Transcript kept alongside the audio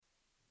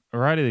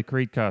Alrighty, the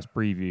Creedcast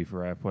preview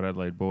for our Port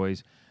Adelaide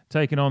boys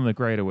taking on the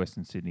Greater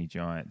Western Sydney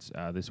Giants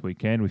this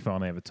weekend. We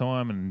finally have a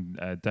time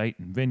and date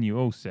and venue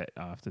all set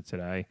after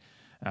today.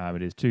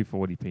 It is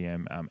 2:40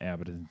 p.m.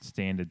 Alberton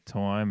Standard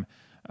Time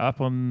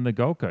up on the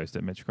Gold Coast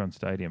at Metricon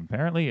Stadium.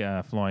 Apparently,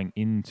 flying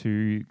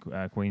into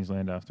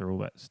Queensland after all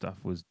that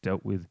stuff was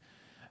dealt with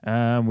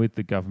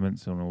the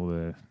governments and all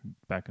the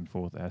back and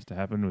forth that has to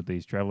happen with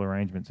these travel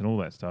arrangements and all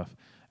that stuff.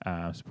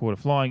 Supporter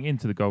flying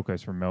into the Gold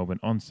Coast from Melbourne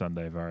on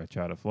Sunday via a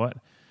charter flight.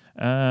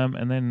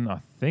 And then I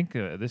think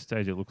at this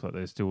stage it looks like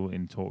they're still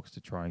in talks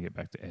to try and get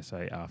back to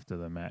SA after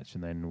the match,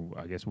 and then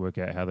I guess work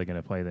out how they're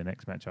going to play their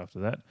next match after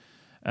that.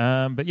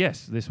 But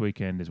yes, this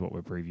weekend is what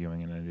we're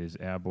previewing, and it is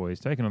our boys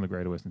taking on the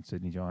Greater Western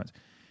Sydney Giants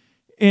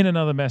in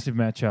another massive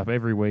matchup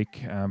every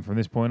week from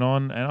this point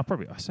on. And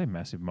I say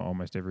massive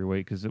almost every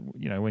week because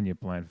when you're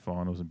playing for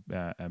finals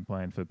and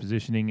playing for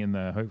positioning in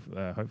the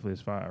hopefully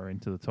as far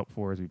into the top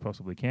four as we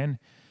possibly can.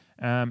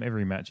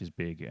 Every match is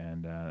big,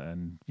 and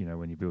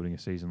when you're building a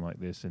season like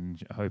this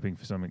and hoping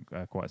for something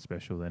quite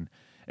special, then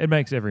it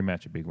makes every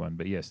match a big one.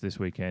 But yes, this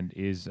weekend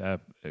is a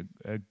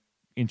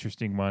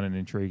interesting one, an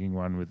intriguing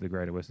one with the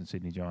Greater Western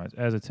Sydney Giants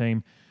as a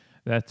team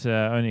that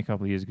only a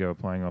couple of years ago were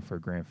playing off for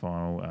a grand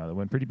final that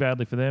went pretty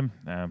badly for them.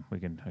 We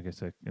can, I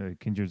guess, a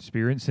kindred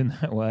experience in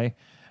that way.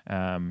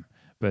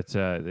 But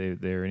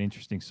they're an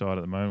interesting side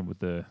at the moment with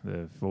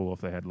the fall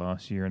off they had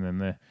last year, and then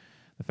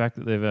the fact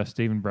that they've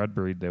Stephen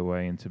Bradbury'd their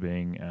way into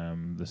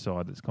being the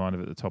side that's kind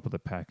of at the top of the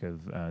pack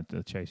of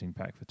the chasing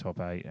pack for top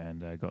 8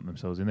 and gotten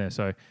themselves in there.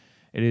 So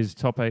it is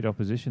top 8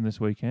 opposition this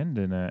weekend,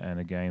 and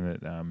a game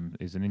that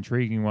is an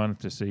intriguing one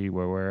to see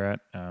where we're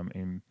at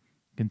in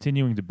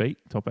continuing to beat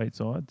top 8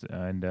 sides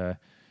and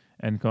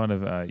kind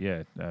of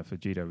for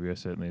GWS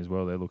certainly as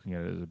well. They're looking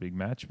at it as a big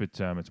match, but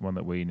it's one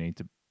that we need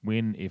to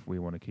win if we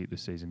want to keep the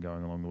season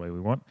going along the way we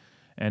want.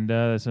 And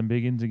there's some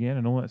big ins again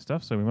and all that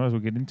stuff, so we might as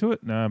well get into it.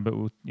 But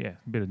a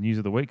bit of news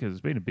of the week, because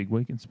it's been a big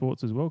week in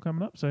sports as well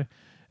coming up. So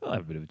we'll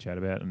have a bit of a chat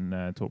about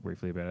and talk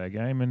briefly about our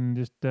game and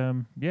just,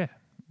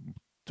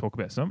 talk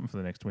about something for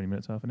the next 20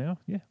 minutes, half an hour.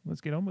 Yeah,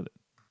 let's get on with it.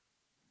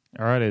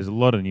 All right, there's a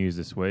lot of news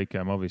this week.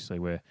 Obviously,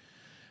 we're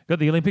got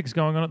the Olympics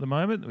going on at the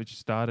moment, which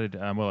started,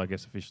 I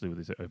guess officially with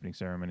this opening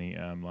ceremony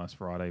last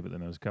Friday, but then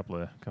there was a couple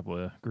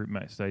of group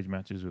stage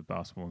matches with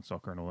basketball and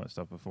soccer and all that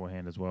stuff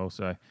beforehand as well.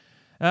 So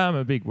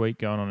a big week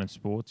going on in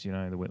sports. The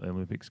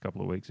Olympics, a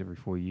couple of weeks every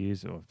 4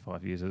 years or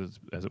 5 years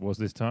as it was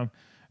this time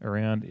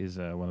around, is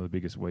one of the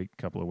biggest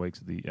couple of weeks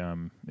of the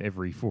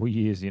every 4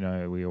 years.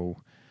 We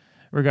all,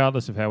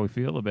 regardless of how we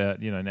feel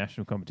about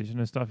national competition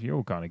and stuff, you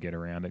all kind of get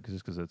around it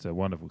because it's a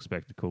wonderful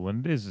spectacle,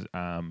 and it is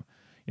a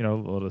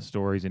lot of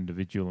stories,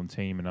 individual and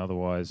team and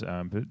otherwise,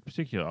 but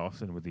particularly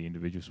often with the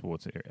individual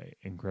sports,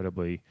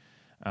 incredibly.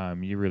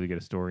 You really get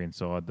a story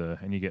inside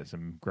and you get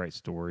some great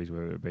stories,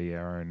 whether it be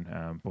our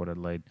own Port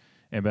Adelaide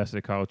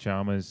Ambassador Kyle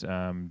Chalmers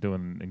doing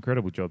an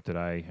incredible job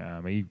today.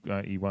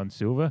 He won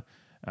silver,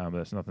 but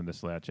that's nothing to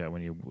slouch at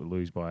when you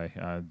lose by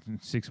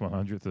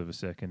 6/100th of a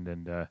second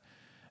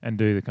and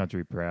do the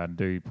country proud and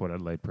do Port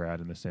Adelaide proud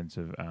in the sense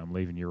of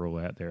leaving your all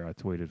out there. I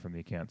tweeted from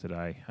the account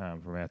today,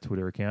 from our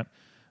Twitter account,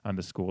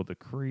 underscored the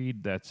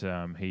creed that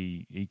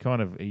he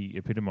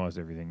epitomised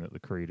everything that the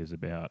creed is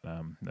about.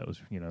 That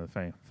was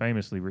the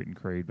famously written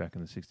creed back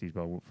in the 60s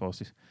by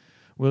Foster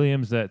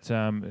Williams. That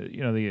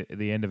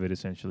the end of it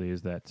essentially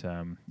is that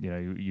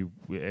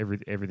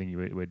everything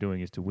we're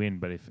doing is to win.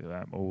 But if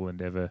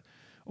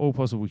all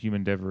possible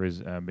human endeavour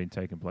has been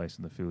taking place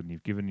in the field, and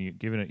you've given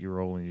it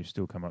your all, and you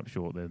still come up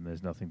short, then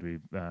there's nothing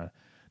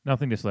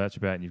to slouch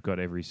about, and you've got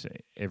every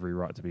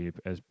right to be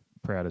as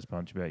proud as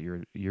punch about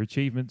your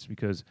achievements,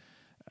 because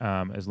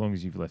as long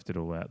as you've left it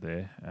all out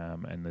there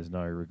and there's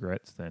no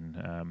regrets,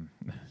 then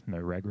no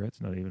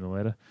regrets, not even a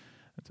letter.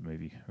 That's a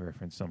movie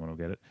reference. Someone will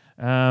get it.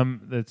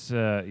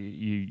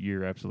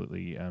 You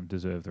absolutely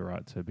deserve the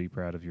right to be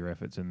proud of your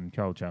efforts, and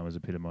Kyle Chalmers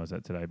epitomised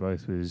that today,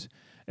 both with his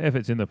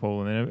efforts in the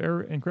pool and then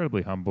an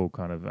incredibly humble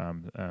kind of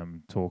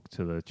talk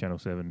to the Channel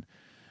 7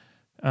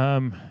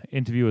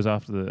 interviewers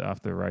after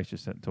the race,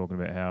 just talking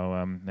about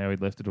how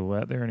he'd left it all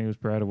out there and he was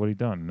proud of what he'd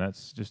done. And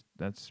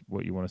that's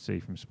what you want to see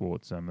from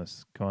sports.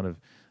 That's kind of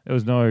there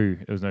was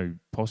no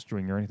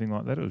posturing or anything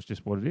like that. It was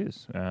just what it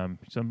is.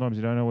 Sometimes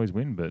you don't always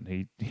win, but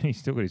he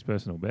still got his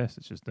personal best.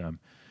 It's just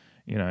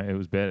it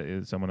was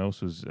better. Someone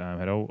else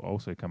had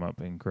also come up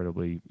had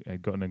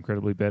gotten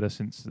incredibly better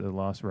since the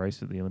last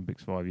race at the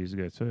Olympics 5 years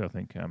ago too. I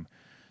think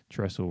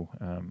Dressel,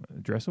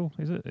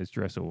 is it? It's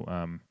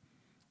Dressel.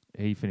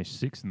 He finished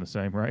sixth in the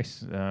same race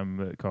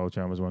that Kyle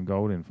Chalmers won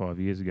gold in 5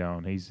 years ago,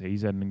 and he's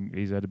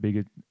had a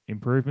bigger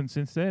improvement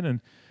since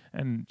then,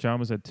 and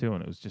Chalmers had two,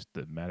 and it was just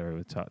a matter of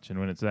a touch. And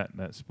when it's that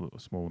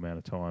small amount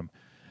of time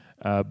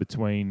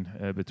between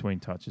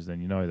touches,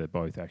 then they're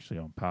both actually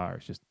on par.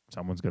 It's just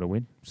someone's got to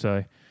win.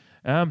 So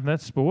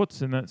that's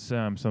sports, and that's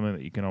something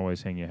that you can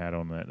always hang your hat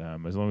on. That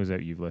as long as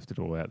you've left it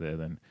all out there,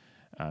 then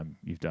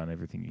you've done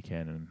everything you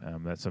can,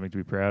 and that's something to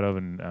be proud of.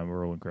 And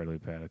we're all incredibly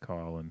proud of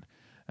Kyle. And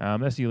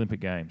that's the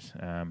Olympic Games.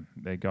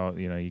 They go,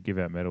 you give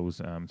out medals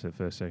to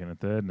first, second, and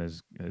third,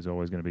 and there's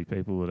always going to be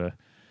people that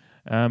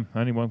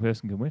Only one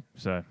person can win,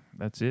 so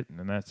that's it.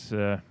 And that's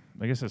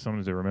I guess that's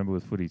something to remember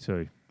with footy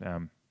too.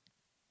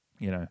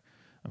 You know,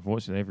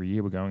 unfortunately, every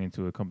year we're going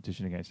into a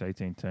competition against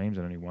 18 teams,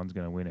 and only one's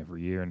going to win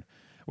every year. And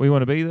we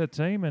want to be that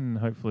team, and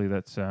hopefully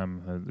that's a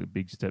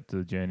big step to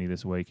the journey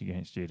this week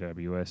against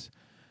GWS.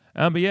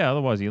 But yeah,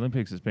 otherwise the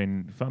Olympics has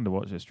been fun to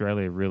watch.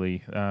 Australia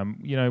really,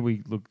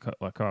 we look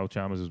like Kyle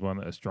Chalmers was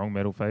a strong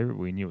medal favourite.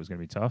 We knew it was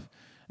going to be tough,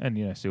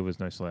 and silver's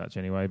no slouch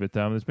anyway. But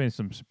there's been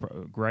some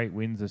great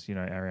wins. This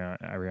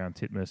Ariane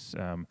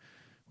Titmus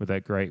with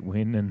that great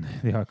win and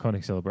the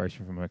iconic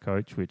celebration from her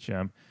coach, which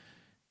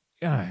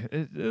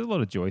there's a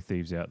lot of joy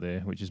thieves out there,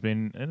 which has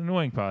been an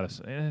annoying part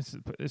of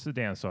it's the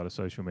downside of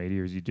social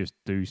media is you just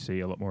do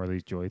see a lot more of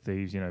these joy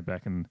thieves.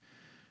 Back in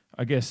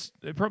I guess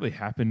it probably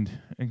happened,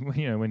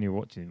 when you're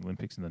watching the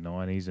Olympics in the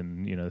 90s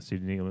and, the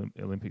Sydney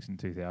Olympics in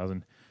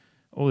 2000,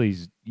 all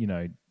these,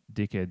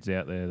 dickheads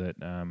out there that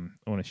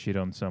want to shit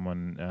on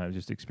someone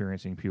just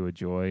experiencing pure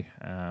joy.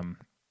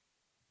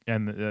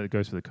 And it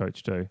goes for the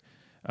coach too.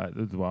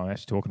 Well, I'm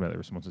actually talking about the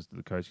responses to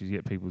the coach because you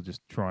get people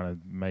just trying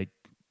to make,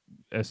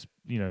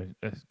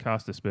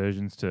 cast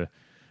aspersions to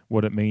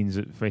what it means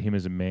for him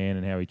as a man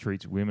and how he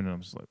treats women. And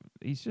I'm just like,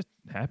 he's just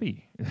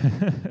happy.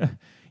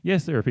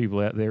 Yes, there are people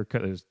out there.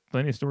 There's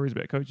plenty of stories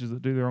about coaches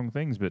that do the wrong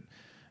things, but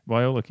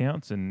by all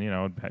accounts, and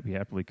I'd be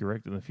happily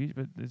corrected in the future.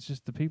 But it's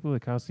just the people that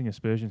are casting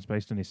aspersions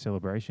based on his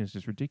celebration is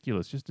just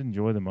ridiculous. Just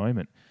enjoy the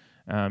moment.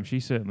 She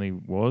certainly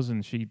was,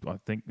 and I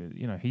think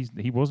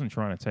he wasn't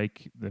trying to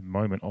take the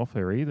moment off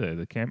her either.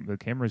 The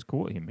cameras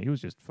caught him. He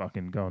was just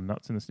fucking going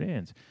nuts in the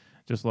stands,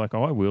 just like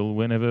I will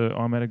whenever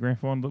I'm at a grand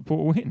final at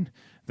Port Win.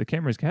 If the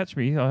cameras catch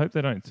me, I hope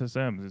they don't.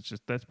 It's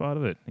just that's part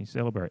of it. You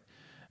celebrate.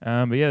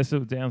 But yeah, so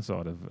the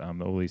downside of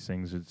all these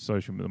things with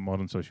the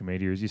modern social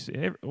media is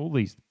all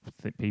these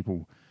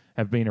people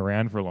have been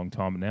around for a long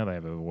time, but now they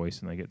have a voice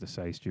and they get to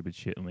say stupid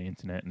shit on the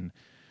internet and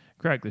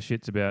crack the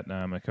shits about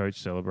a coach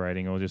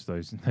celebrating, or just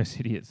those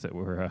idiots that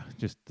were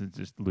just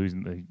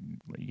losing the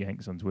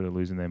Yanks on Twitter,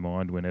 losing their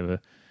mind whenever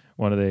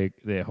one of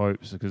their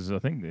hopes, because I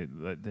think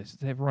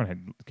everyone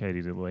had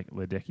Katie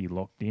Ledecky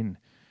locked in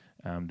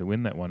to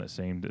win that one. It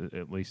seemed,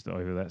 at least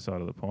over that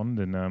side of the pond,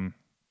 and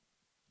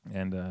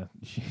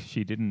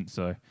she didn't.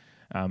 So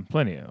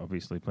plenty of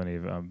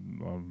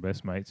my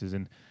best mates is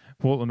in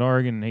Portland,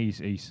 Oregon. He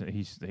thought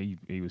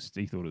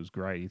it was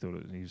great. He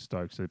was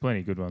stoked. So plenty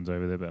of good ones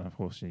over there, but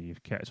unfortunately you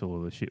catch all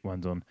of the shit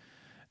ones on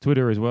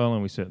Twitter as well,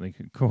 and we certainly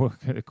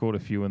caught a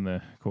few on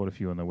the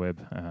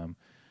web.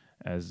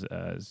 As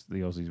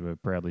the Aussies were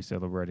proudly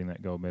celebrating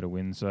that gold medal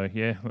win. So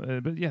yeah,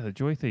 but yeah, the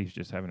joy thieves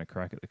just having a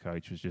crack at the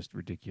coach was just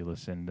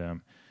ridiculous,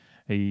 and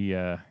he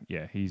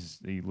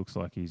looks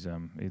like he's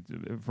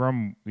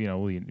from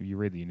you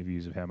read the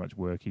interviews of how much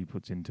work he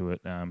puts into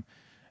it,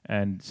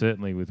 and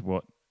certainly with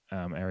what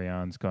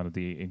Ariane's kind of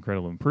the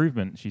incredible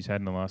improvement she's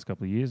had in the last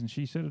couple of years, and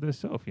she said it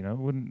herself, she's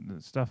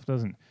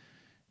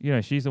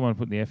the one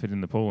putting the effort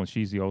in the pool, and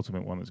she's the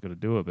ultimate one that's got to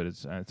do it. But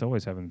it's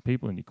always having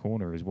people in your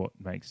corner is what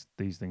makes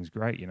these things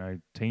great.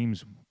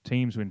 Teams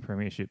win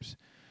premierships,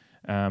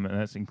 and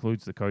that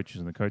includes the coaches.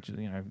 And the coaches,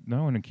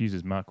 no one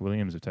accuses Mark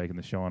Williams of taking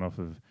the shine off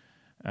of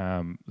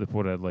the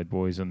Port Adelaide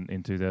boys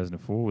in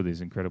 2004 with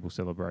his incredible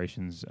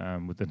celebrations,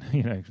 with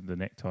the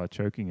necktie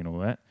choking and all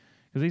that,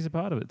 because he's a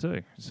part of it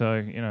too.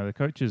 So the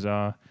coaches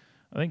are.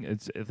 I think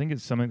it's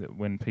something that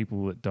when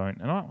people that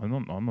don't, and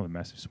I'm not a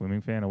massive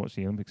swimming fan. I watch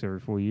the Olympics every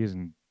 4 years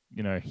and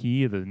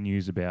hear the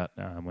news about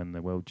when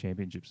the World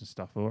Championships and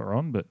stuff are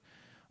on, but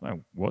I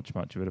don't watch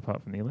much of it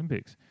apart from the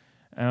Olympics.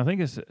 And I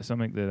think it's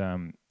something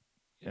that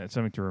it's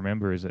something to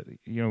remember is that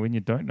when you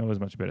don't know as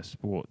much about a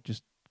sport,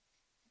 just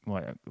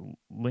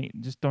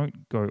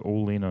don't go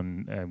all in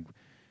on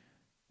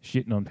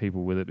shitting on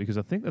people with it, because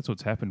I think that's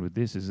what's happened with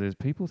this. Is there's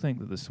people think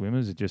that the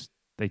swimmers are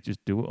they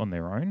just do it on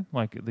their own.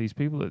 Like these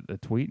people that are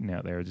tweeting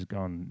out there are just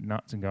going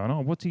nuts and going,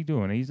 "Oh, what's he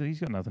doing? He's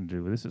got nothing to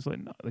do with this." It's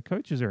like, no, the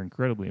coaches are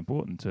incredibly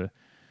important to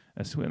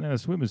a swim. Now the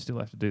swimmers still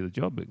have to do the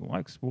job, but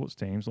like sports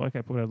teams, like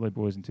our Port Adelaide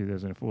boys in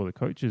 2004, the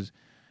coaches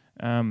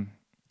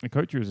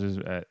is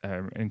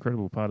an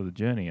incredible part of the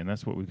journey, and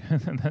that's what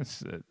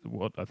that's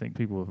what I think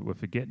people were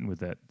forgetting with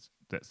that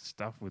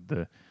stuff with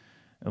the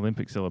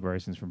Olympic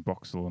celebrations from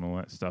Boxall and all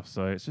that stuff.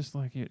 So it's just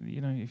like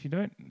if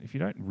you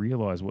don't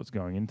realise what's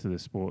going into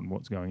this sport and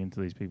what's going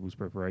into these people's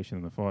preparation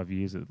in the 5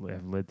 years that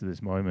have led to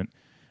this moment,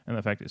 and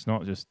the fact it's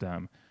not just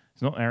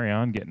it's not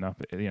Ariane getting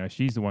up.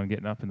 She's the one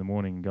getting up in the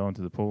morning and going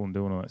to the pool and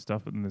doing all that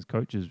stuff. But then there's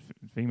coaches,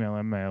 female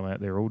and male, out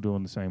there all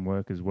doing the same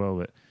work as well.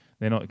 That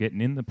they're not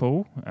getting in the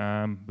pool,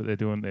 but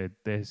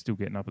they're still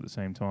getting up at the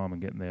same time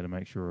and getting there to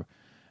make sure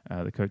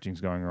the coaching's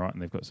going right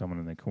and they've got someone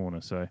in their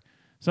corner. So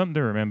something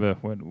to remember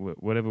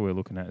whatever we're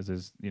looking at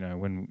is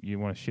when you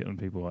want to shit on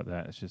people like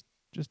that, it's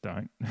just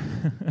don't.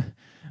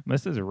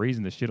 Unless there's a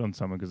reason to shit on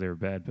someone because they're a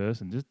bad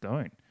person, just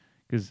don't.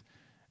 Because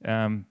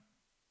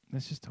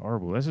that's just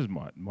horrible. That's just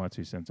my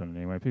 2 cents on it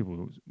anyway.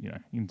 People, you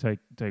can take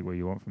what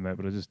you want from that,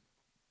 but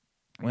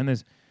when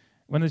there's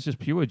just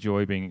pure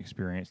joy being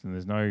experienced and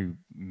there's no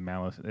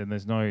malice and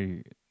there's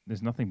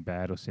nothing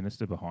bad or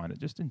sinister behind it,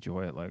 just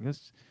enjoy it. Like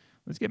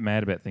let's get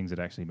mad about things that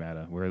actually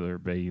matter, whether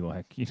it be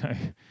like,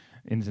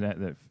 internet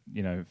that,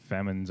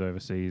 famines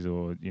overseas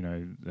or,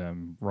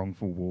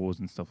 wrongful wars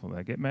and stuff like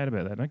that. Get mad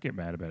about that. Don't get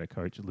mad about a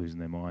coach losing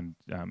their mind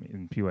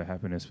in pure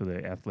happiness for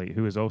the athlete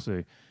who is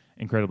also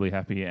incredibly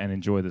happy and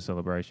enjoy the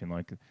celebration.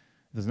 Like,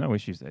 there's no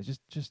issues there.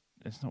 Just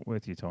it's not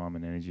worth your time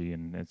and energy,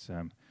 and it's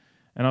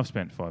and I've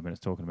spent 5 minutes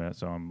talking about it,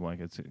 so I'm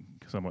like, it's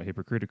somewhat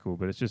hypocritical,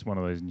 but it's just one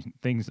of those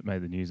things that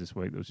made the news this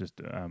week that was just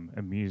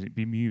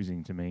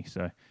bemusing to me.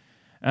 So,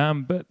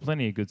 but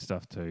plenty of good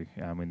stuff too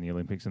in the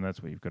Olympics, and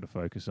that's what you've got to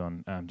focus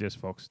on. Jess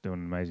Fox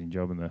doing an amazing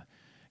job in the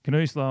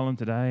canoe slalom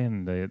today,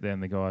 and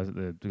the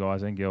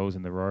guys and girls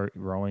in the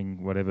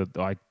rowing, whatever.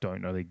 I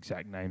don't know the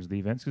exact names of the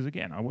events because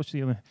again, I watch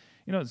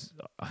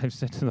I've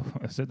said to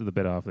the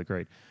better half of the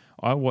creed,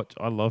 I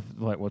love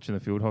like watching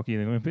the field hockey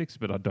in the Olympics,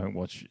 but I don't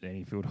watch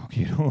any field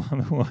hockey at all.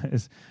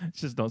 Otherwise,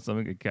 it's just not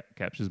something that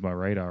captures my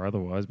radar.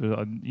 Otherwise,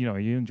 but you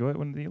enjoy it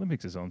when the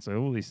Olympics is on. So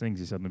all these things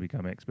you suddenly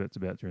become experts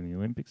about during the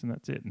Olympics, and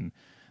that's it. And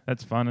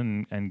that's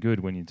fun and good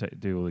when you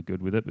do all the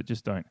good with it. But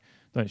just don't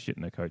shit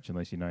in a coach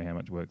unless you know how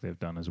much work they've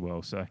done as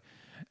well. So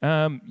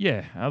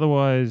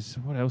otherwise,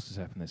 what else has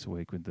happened this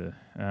week with the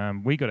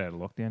we got out of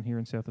lockdown here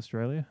in South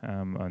Australia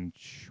on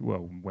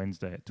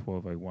Wednesday at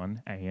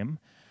 12:01 a.m.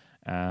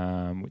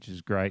 Which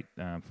is great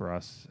for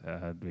us.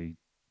 We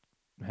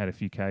had a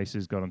few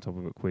cases, got on top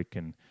of it quick,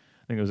 and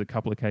I think there was a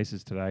couple of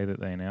cases today that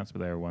they announced,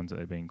 but they were ones that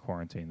had been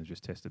quarantined. They've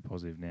just tested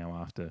positive now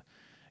after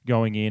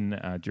going in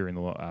after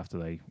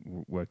they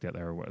worked out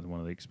they were at one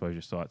of the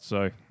exposure sites.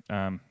 So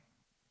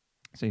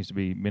seems to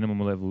be minimum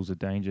levels of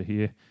danger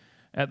here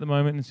at the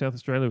moment in South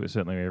Australia, but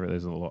certainly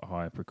there's a lot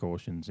higher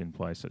precautions in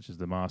place, such as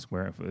the mask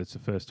wearing. It's the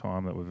first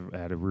time that we've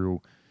had a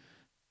real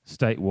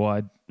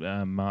statewide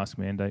mask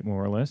mandate,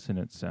 more or less, and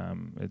it's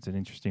an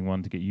interesting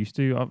one to get used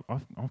to.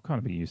 I've kind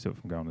of been used to it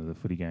from going to the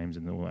footy games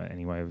and all that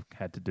anyway. I've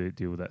had to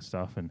deal with that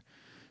stuff, and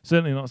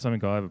certainly not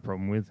something I have a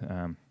problem with.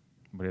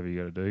 Whatever you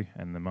got to do,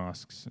 and the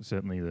masks,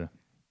 certainly the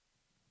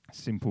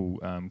simple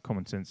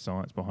common sense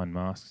science behind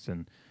masks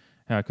and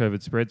how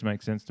COVID spreads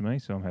makes sense to me,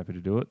 so I'm happy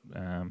to do it.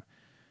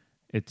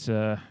 It's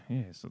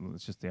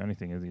just the only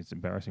thing is it's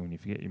embarrassing when you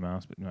forget your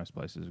mask, but most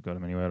places have got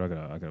them anyway.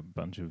 I got a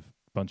bunch of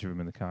them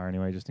in the car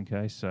anyway, just in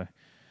case. So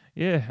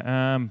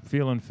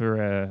feeling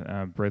for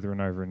our brethren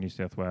over in New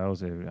South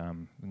Wales.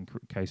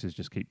 Cases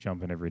just keep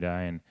jumping every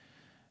day, and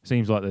it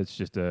seems like it's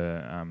just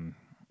a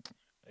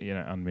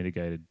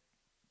unmitigated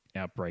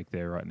outbreak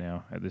there right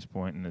now at this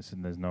point, and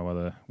there's no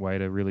other way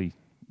to really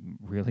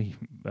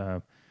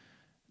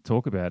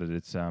talk about it.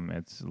 It's a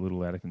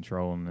little out of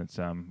control, and it's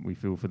we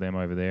feel for them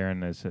over there,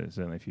 and there's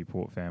certainly a few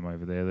Port fam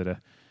over there that are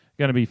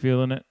going to be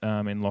feeling it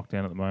in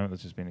lockdown at the moment.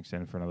 That's just been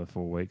extended for another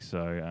 4 weeks.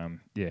 So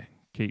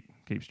keep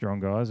strong,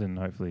 guys, and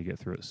hopefully you get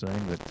through it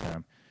soon. But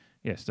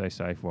stay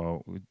safe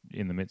while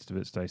in the midst of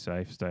it. Stay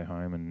safe, stay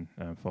home, and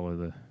follow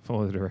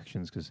the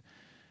directions, because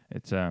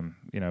it's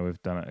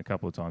we've done it a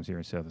couple of times here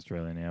in South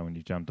Australia now. When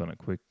we've jumped on it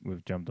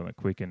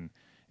quick, and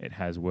it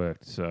has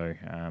worked. So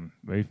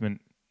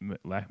movement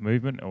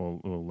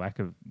or lack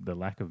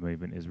of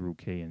movement is real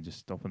key, and just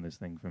stopping this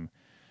thing from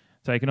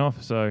taking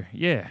off. So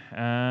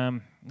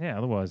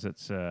otherwise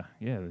it's the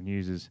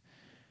news is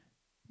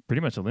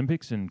pretty much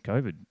Olympics and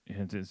COVID.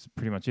 It's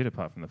pretty much it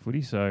apart from the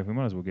footy. So we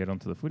might as well get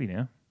onto the footy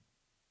now.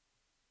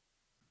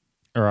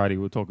 Alrighty,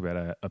 we'll talk about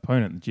our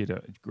opponent,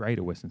 the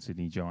Greater Western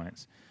Sydney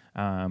Giants.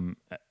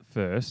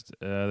 First,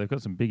 they've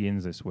got some big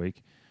ins this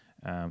week.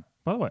 By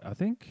the way, I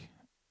think,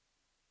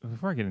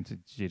 before I get into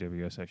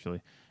GWS,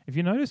 actually, if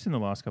you notice in the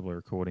last couple of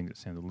recordings, it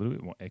sounded a little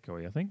bit more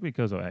echoey. I think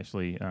because I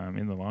actually,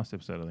 in the last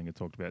episode, I think I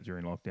talked about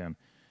during lockdown,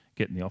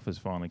 getting the office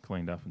finally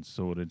cleaned up and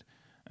sorted.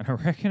 And I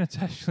reckon it's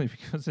actually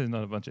because there's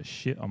not a bunch of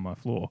shit on my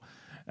floor.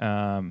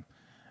 And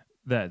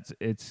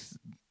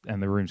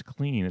the room's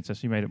clean, it's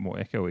actually made it more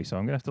echoey. So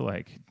I'm going to have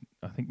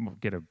to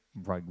get a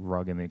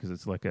rug in there, because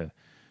it's like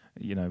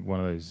one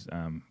of those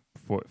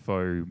faux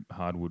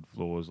hardwood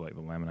floors, like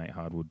the laminate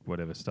hardwood,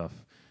 whatever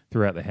stuff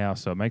throughout the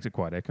house. So it makes it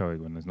quite echoey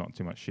when there's not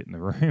too much shit in the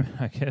room.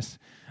 I guess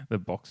the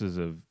boxes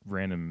of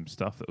random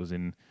stuff that was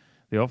in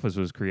the office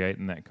was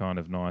creating that kind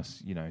of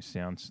nice,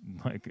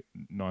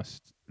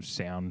 nice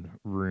sound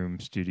room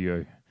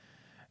studio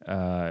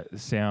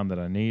sound that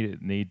I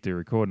need to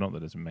record. Not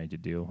that it's a major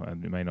deal.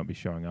 It may not be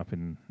showing up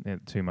in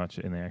too much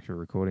in the actual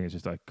recording. It's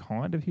just I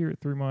kind of hear it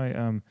through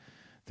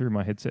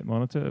my headset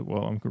monitor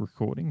while I'm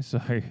recording. So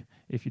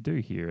if you do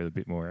hear it a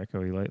bit more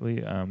echoey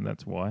lately,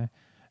 that's why.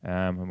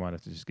 I might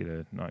have to just go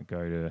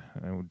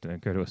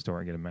to a store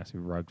and get a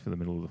massive rug for the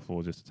middle of the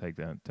floor just to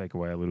take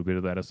away a little bit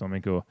of that or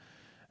something, or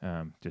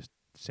just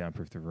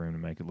soundproof the room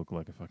and make it look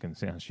like a fucking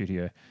sound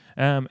studio.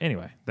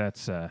 Anyway,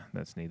 that's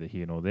neither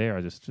here nor there.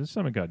 I just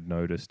something I'd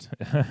noticed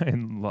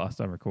in last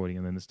time recording,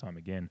 and then this time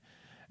again.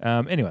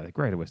 Anyway, the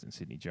Greater Western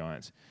Sydney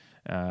Giants.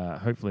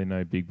 Hopefully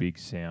no big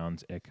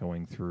sounds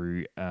echoing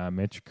through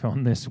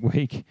Metricon this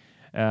week.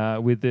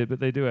 But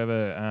they do have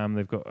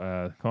they've got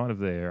kind of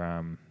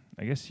their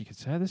I guess you could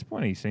say at this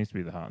point he seems to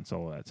be the heart and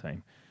soul of that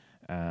team.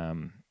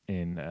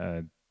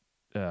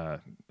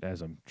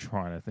 As I'm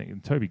trying to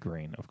think, Toby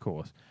Green, of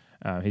course.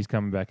 He's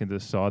coming back into the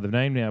side. The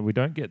name now we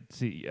don't get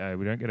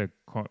a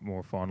quite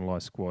more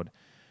finalised squad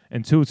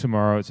until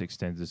tomorrow. It's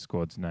extended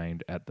squads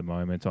named at the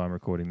moment. I'm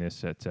recording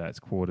this at it's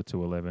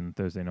 11:15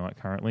 Thursday night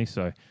currently.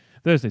 So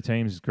Thursday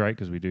teams is great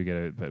because we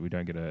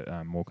don't get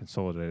a more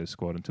consolidated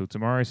squad until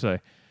tomorrow. So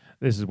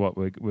this is what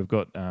we've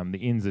got. The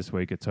ins this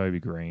week are Toby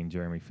Green,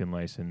 Jeremy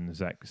Finlayson,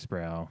 Zach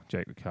Sproul,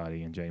 Jake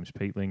Riccardi, and James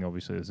Peatling.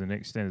 Obviously, there's an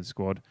extended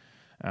squad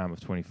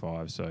of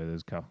 25, so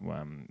there's a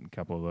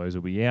couple of those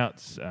will be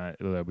outs.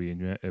 There'll be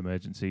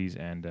emergencies,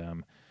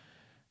 and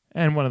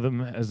one of them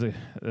as a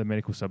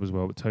medical sub as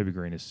well. But Toby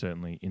Green is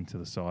certainly into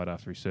the side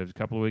after he served a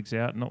couple of weeks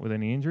out, not with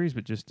any injuries,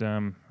 but just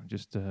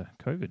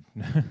COVID.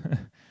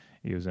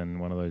 He was in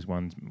one of those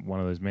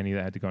many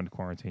that had to go into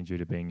quarantine due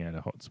to being at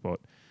a hot spot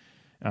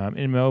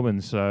in Melbourne.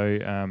 So,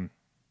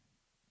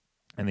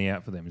 and the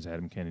out for them is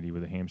Adam Kennedy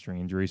with a hamstring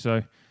injury.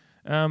 So,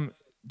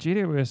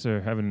 GWS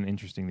are having an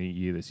interesting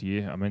year this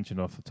year. I mentioned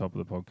off the top of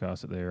the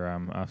podcast that they're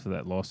after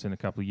that loss in a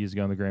couple of years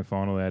ago in the grand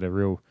final, they had a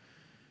real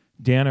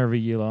downer of a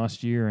year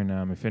last year. And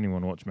if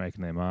anyone watched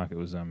Making Their Mark, it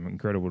was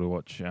incredible to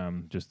watch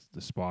just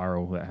the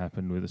spiral that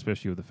happened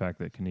especially with the fact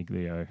that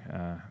Caniglio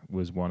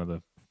was one of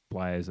the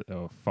players that they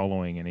were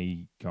following, and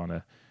he kind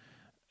of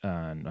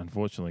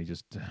unfortunately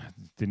just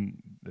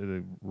didn't.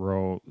 The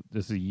role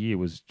this year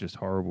was just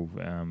horrible,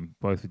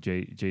 both for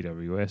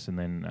GWS and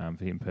then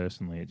for him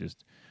personally. It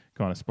just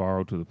kind of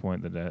spiraled to the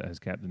point that as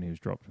captain he was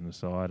dropped from the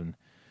side, and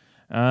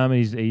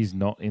he's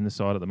not in the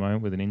side at the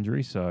moment with an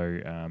injury. So,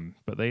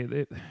 but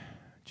they're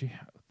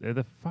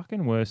the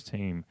fucking worst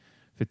team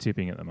for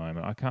tipping at the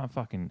moment. I can't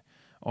fucking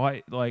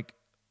my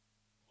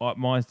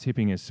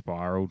tipping has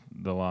spiraled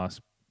the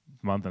last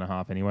month and a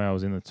half. Anyway, I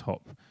was in the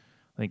top, I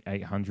think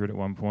 800 at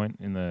one point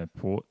in the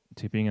port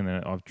tipping, and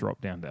then I've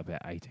dropped down to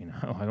about 18.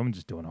 I'm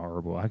just doing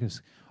horrible.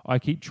 I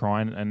keep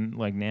trying, and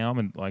now I'm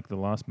in the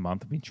last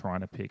month I've been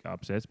trying to pick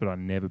upsets, but I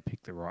never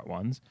pick the right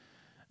ones.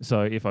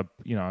 So if I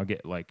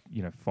get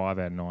 5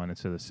 out of 9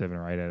 instead of 7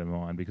 or 8 out of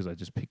 9 because I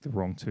just picked the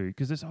wrong two.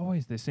 Because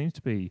there seems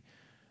to be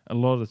a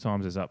lot of the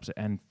times there's upset,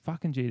 and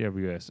fucking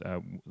GWS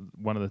are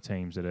one of the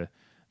teams that are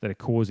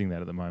causing that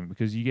at the moment.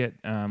 Because you get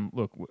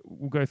look,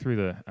 we'll go through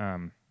the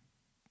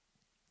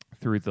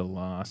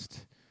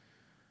last.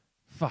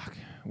 Fuck,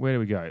 where do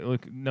we go?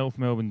 Look, North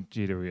Melbourne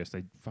GWS,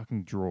 they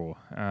fucking draw.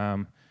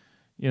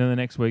 The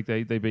next week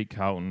they beat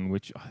Carlton,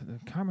 which I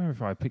can't remember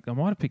if I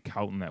might have picked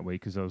Carlton that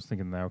week because I was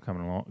thinking they were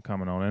coming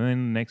on. And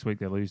then next week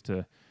they lose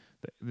to,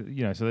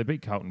 so they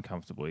beat Carlton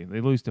comfortably. They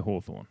lose to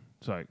Hawthorn.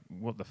 So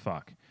what the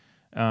fuck?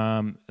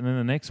 And then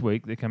the next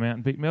week they come out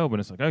and beat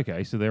Melbourne. It's like,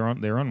 okay, so they're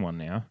on one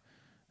now.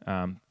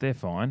 They're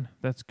fine.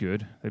 That's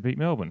good. They beat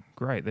Melbourne.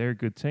 Great. They're a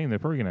good team. They're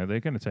probably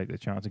going to take their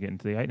chance of getting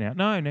to the 8 now.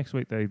 No, next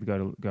week they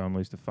go and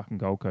lose to fucking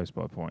Gold Coast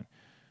by a point.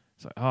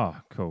 It's like,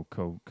 cool.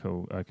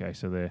 Okay,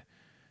 so they're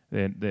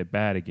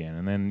bad again.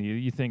 And then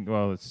you think,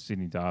 well, it's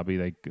Sydney Derby.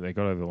 They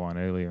got over the line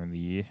earlier in the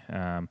year,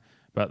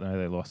 but no,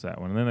 they lost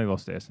that one. And then they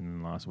lost to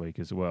Essendon last week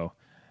as well.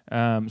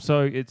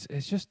 So it's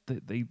just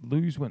that they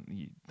lose when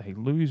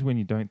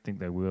you don't think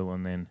they will,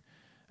 and then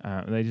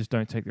they just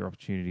don't take their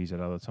opportunities at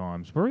other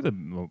times. Probably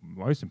the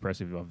most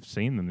impressive I've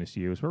seen them this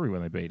year was probably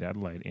when they beat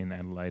Adelaide in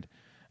Adelaide.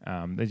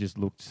 They just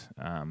looked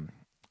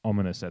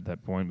ominous at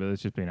that point, but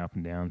it's just been up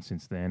and down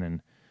since then,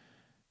 and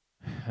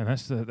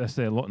that's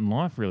their lot in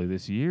life really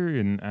this year,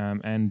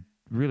 and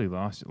really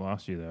last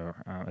year though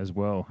as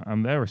well.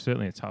 They were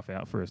certainly a tough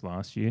out for us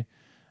last year.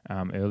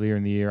 Earlier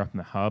in the year up in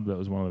the hub, that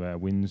was one of our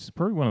wins,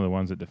 probably one of the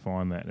ones that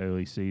defined that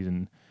early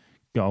season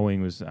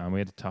going was we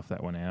had to tough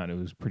that one out. It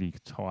was pretty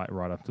tight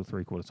right up till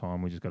 3/4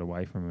 time. We just got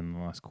away from them in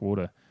the last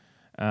quarter.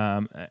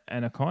 And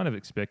I kind of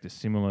expect a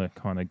similar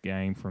kind of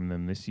game from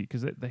them this year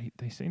because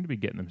they seem to be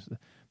getting them.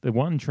 The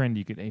one trend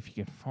if you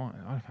can find,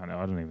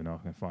 I don't even know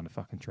if I can find a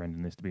fucking trend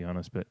in this, to be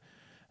honest, but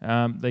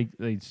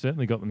they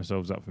certainly got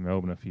themselves up for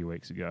Melbourne a few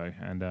weeks ago,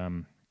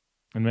 and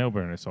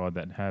Melbourne are a side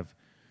that have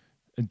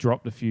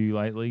dropped a few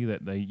lately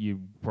that you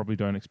probably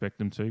don't expect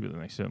them to, but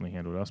then they certainly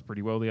handled us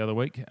pretty well the other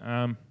week.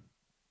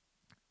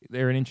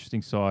 They're an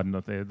interesting side, and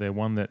they're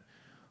one that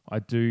I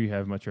do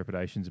have much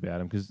reputations about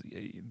them because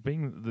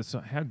being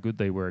how good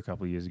they were a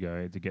couple of years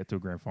ago to get to a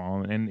grand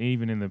final, and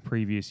even in the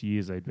previous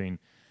years they'd been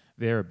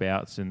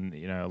thereabouts, and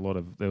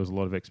there was a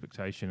lot of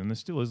expectation, and there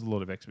still is a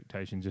lot of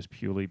expectation just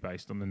purely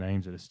based on the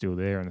names that are still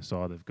there and the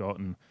side they've got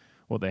and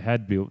what they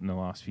had built in the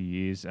last few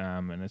years.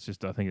 And it's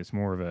just, I think it's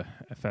more of a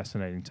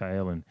fascinating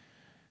tale, and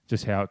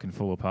just how it can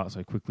fall apart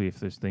so quickly if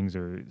those things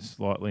are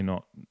slightly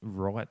not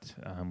right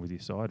with your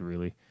side,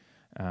 really.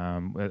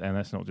 And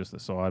that's not just the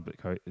side, but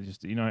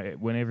just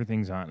when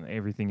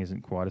everything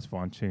isn't quite as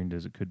fine tuned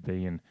as it could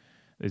be, and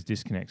there's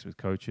disconnects with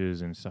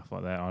coaches and stuff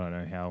like that. I don't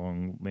know how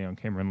long Leon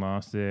Cameron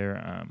lasts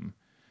there.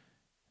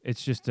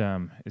 It's just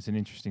it's an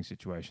interesting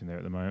situation there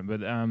at the moment.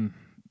 But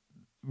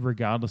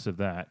regardless of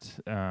that,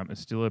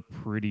 it's still a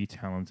pretty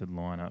talented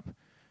lineup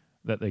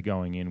that they're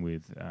going in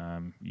with.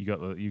 You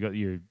got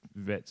your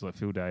vets like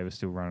Phil Davis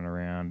still running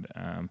around.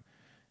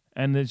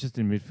 And there's just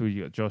in midfield,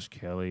 you got Josh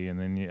Kelly, and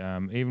then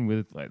even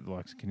with like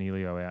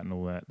Canelio out and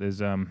all that,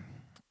 there's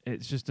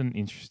it's just an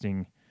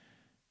interesting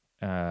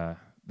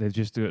they've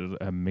just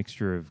got a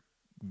mixture of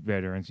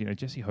veterans.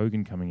 Jesse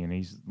Hogan coming in,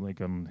 he's like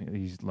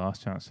his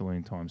last chance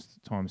saloon times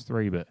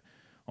 3, but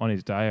on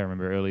his day, I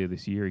remember earlier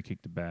this year he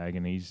kicked a bag,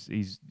 and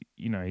he's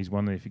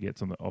one that if he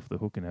gets off the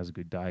hook and has a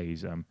good day,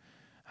 he's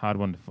hard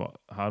one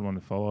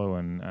to follow,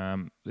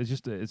 and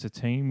it's a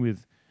team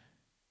with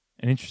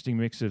an interesting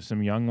mix of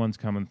some young ones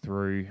coming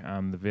through.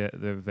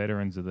 The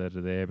veterans that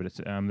are there, but it's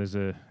there's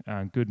a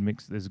good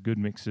mix. There's a good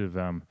mix of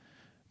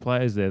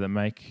players there that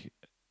make.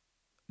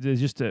 There's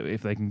just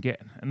if they can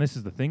get, and this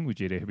is the thing with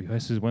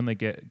GWS, is when they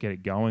get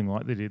it going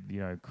like they did,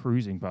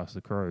 cruising past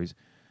the Crows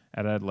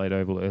at Adelaide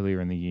Oval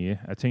earlier in the year,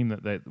 a team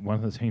that one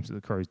of the teams that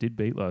the Crows did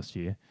beat last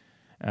year,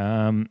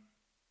 and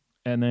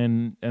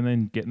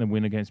then getting the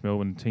win against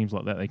Melbourne, teams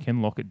like that, they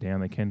can lock it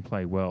down, they can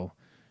play well,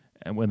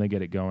 and when they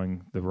get it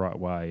going the right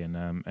way,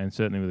 and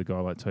certainly with a guy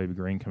like Toby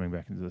Green coming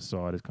back into the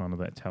side as kind of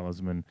that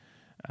talisman,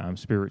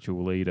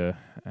 spiritual leader,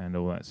 and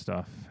all that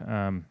stuff,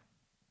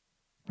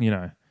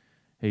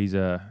 he's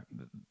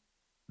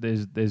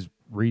there's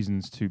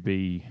reasons to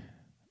be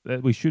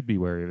that we should be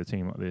wary of a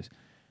team like this.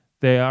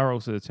 They are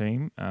also a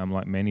team,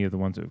 like many of the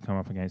ones that have come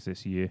up against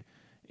this year,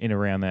 in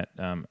around that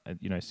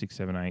 6,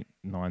 7, 8,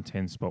 9,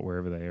 10 spot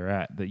wherever they are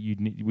at, that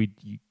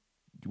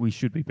we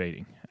should be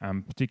beating.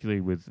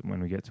 Particularly with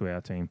when we get to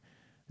our team,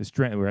 the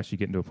strength, we're actually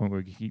getting to a point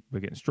where we're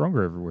getting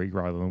stronger every week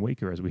rather than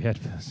weaker, as we had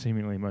for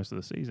seemingly most of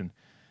the season.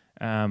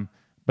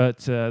 But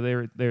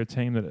they're a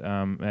team that,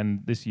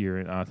 and this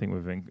year I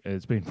think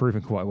it's been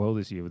proven quite well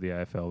this year with the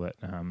AFL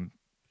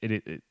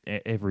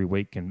that every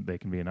week there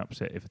can be an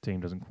upset if a team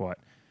doesn't quite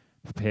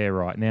prepare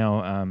right.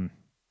 Now,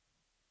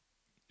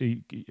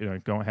 having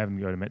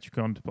to go to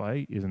Metricon to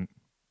play isn't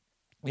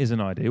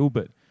ideal,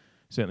 but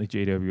certainly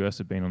GWS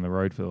have been on the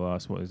road for the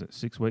last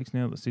 6 weeks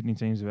now. The Sydney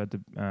teams have had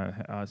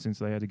to since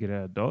they had to get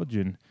out of Dodge,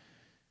 and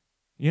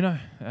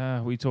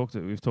we've talked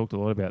a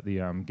lot about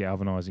the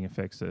galvanising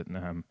effects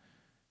that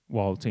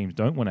while teams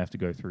don't want to have to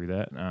go through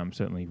that.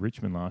 Certainly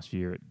Richmond last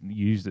year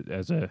used it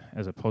as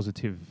a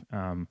positive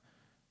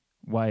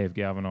way of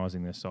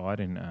galvanising their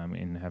side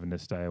in having to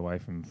stay away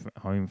from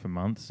home for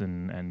months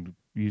and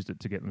used it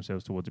to get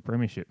themselves towards a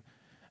premiership.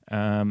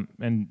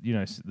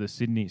 The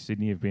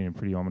Sydney have been in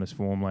pretty ominous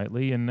form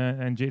lately, and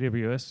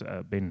GWS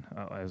have been,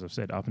 as I've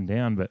said, up and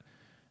down. But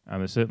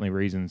there's certainly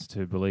reasons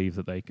to believe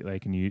that they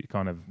can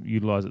kind of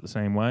utilise it the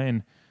same way.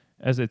 And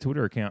as their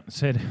Twitter account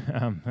said,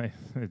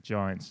 the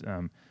Giants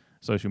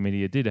social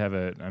media did have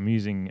an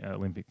amusing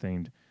Olympic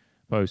themed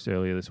post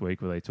earlier this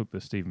week where they took the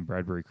Stephen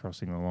Bradbury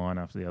crossing the line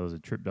after the others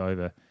had tripped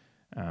over,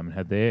 and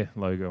had their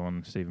logo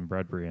on Stephen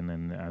Bradbury, and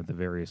then the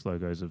various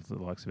logos of the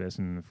likes of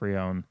Essendon and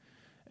Freo and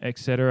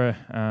etc.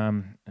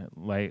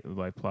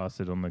 Like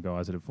plastered on the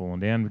guys that have fallen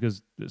down,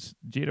 because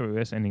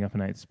GWS ending up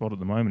in 8th spot at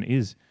the moment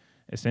is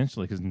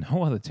essentially because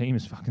no other team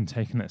has fucking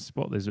taken that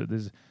spot.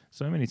 There's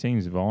so many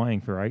teams vying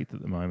for 8th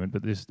at the moment,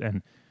 but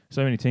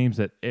so many teams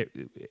that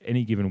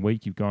any given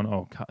week you've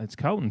gone, it's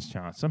Carlton's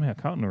chance. Somehow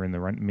Carlton are in the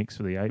mix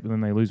for the 8, but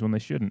then they lose when they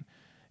shouldn't.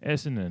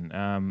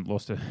 Essendon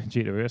lost to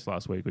GWS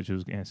last week, which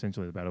was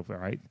essentially the battle for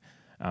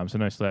 8th. So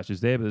no slouches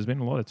there, but there's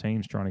been a lot of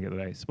teams trying to get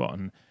that 8th spot.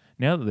 And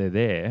now that they're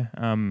there,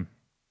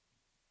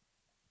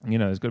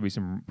 there's got to be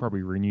some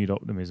probably renewed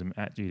optimism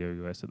at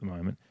GWS at the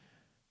moment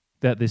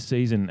that this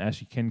season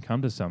actually can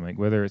come to something,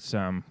 whether it's,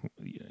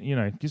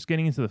 just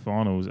getting into the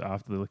finals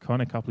after the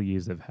kind of couple of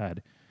years they've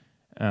had,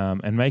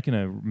 and making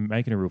a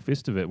real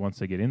fist of it once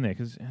they get in there,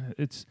 because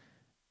it's,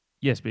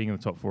 yes, being in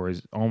the top 4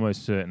 is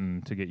almost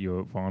certain to get you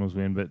a finals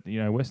win, but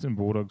Western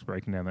Bulldogs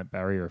breaking down that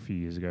barrier a few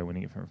years ago,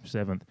 winning it from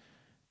 7th,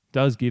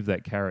 does give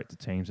that carrot to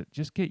teams that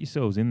just get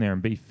yourselves in there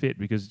and be fit,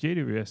 because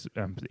GWS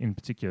in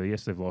particular,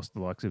 yes, they've lost the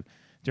likes of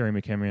Jerry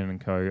McCameron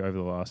and co over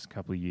the last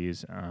couple of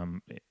years,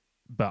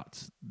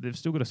 but they've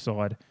still got a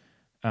side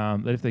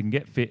that if they can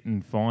get fit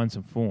and find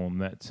some form,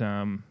 that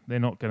they're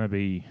not going to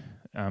be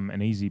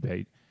an easy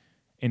beat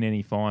in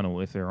any final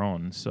if they're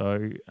on.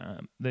 So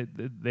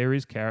there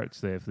is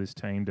carrots there for this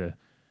team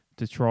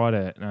to try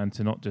to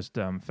not just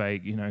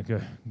fake,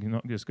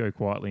 not just go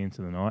quietly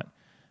into the night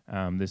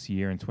this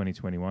year in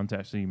 2021, to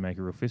actually make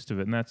a real fist of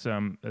it. And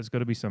that's got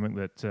to be something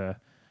that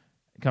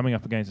coming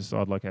up against a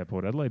side like our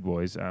Port Adelaide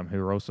boys, who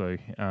are also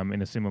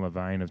in a similar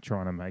vein of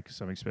trying to make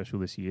something special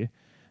this year,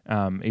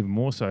 even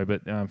more so.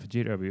 But for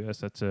GWS,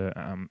 that's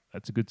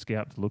a good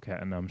scout to look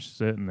at, and I'm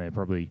certain they're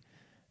probably,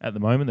 at the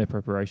moment, their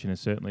preparation is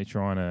certainly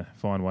trying to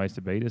find ways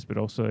to beat us, but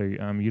also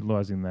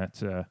utilising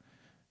that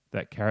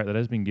carrot that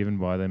has been given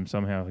by them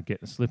somehow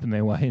slipping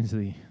their way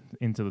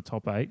into the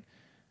top 8.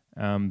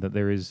 That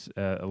there is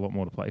a lot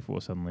more to play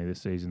for suddenly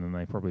this season than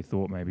they probably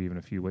thought maybe even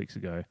a few weeks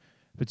ago.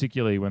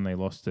 Particularly when they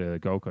lost to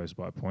Gold Coast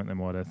by a point,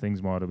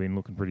 things might have been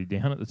looking pretty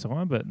down at the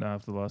time, but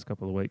after the last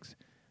couple of weeks,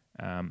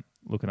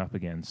 looking up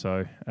again.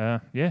 So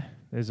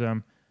there's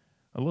a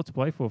lot to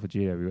play for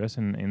GWS,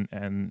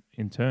 and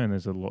in turn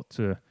there's a lot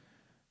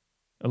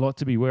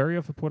to be wary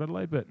of for Port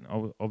Adelaide, but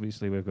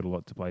obviously we've got a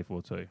lot to play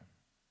for too.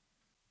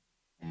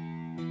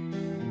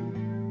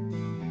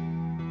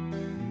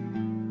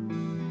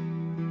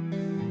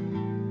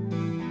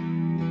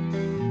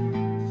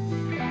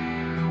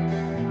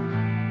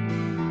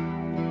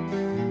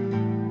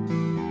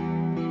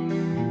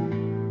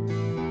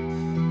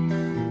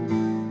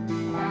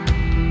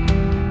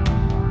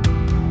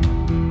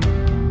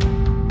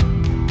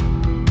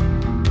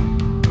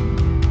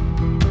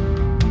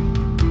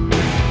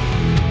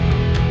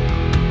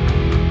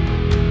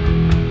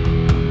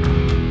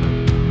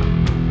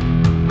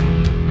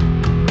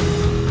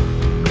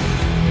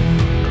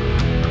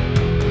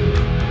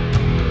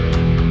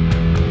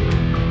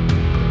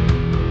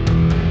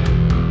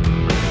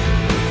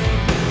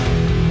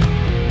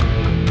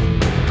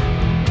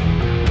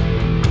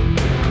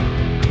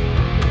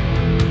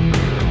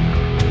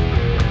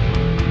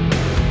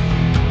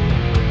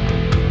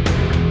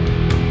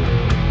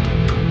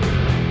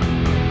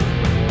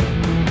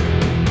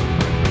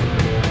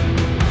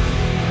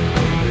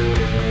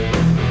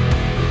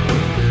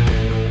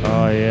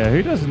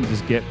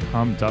 just get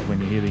pumped up when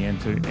you hear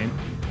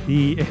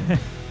the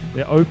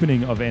the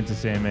opening of Enter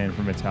Sandman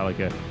from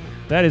Metallica.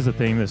 That is the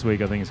theme this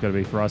week. I think it's got to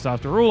be for us.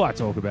 After all I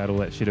talk about all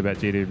that shit about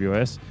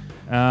GWS,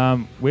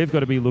 we've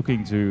got to be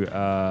looking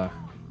to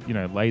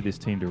lay this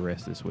team to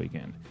rest this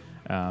weekend.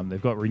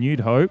 They've got renewed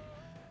hope,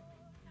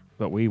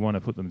 but we want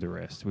to put them to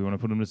rest. We want to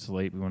put them to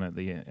sleep. We want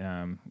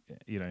the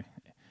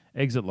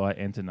exit light,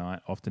 enter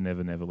night, off to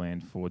Never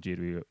Neverland for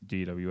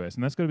GWS,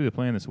 and that's got to be the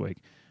plan this week.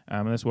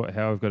 And that's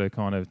how I've got to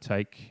kind of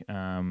take.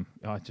 I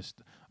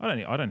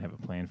don't have a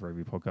plan for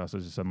every podcast. I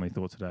just suddenly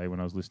thought today when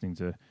I was listening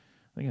to.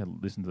 I think I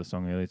listened to the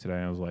song earlier today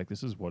and I was like,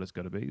 this is what it's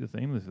got to be. The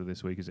theme for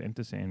this week is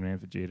Enter Sandman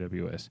for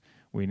GWS.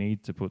 We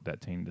need to put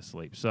that team to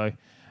sleep. So,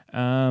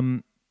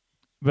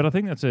 but I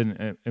think that's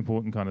an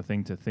important kind of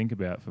thing to think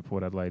about for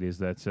Port Adelaide is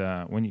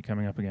that when you're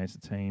coming up against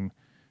a team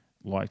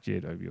like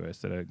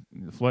GWS that are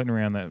floating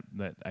around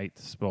that 8th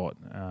spot,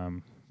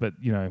 but,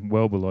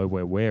 well below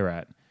where we're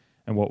at,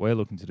 and what we're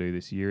looking to do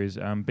this year is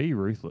be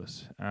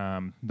ruthless.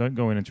 Don't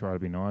go in and try to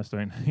be nice.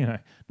 Don't,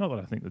 not that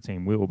I think the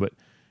team will, but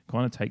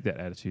kind of take that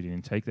attitude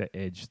in, take that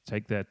edge,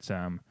 take that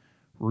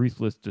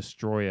ruthless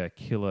destroyer,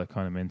 killer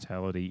kind of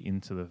mentality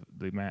into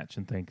the match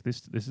and think,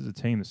 this is a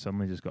team that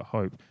suddenly just got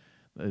hope.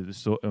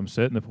 I'm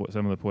certain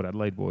some of the Port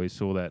Adelaide boys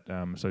saw that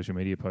social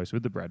media post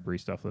with the Bradbury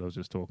stuff that I was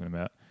just talking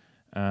about.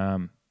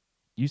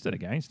 Use that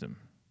against them.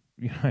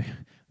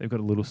 They've got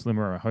a little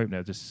slimmer of hope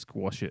now. Just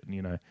squash it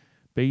and,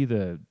 be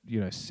the,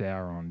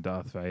 Sauron,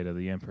 Darth Vader,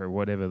 the Emperor,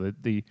 whatever,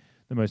 the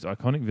most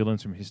iconic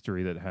villains from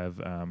history that have,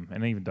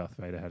 and even Darth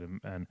Vader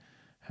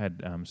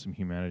had some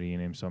humanity in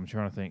him. So I'm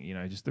trying to think,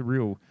 just the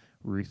real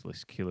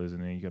ruthless killers.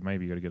 And then you got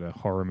to get a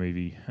horror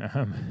movie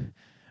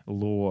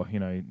lore,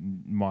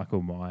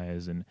 Michael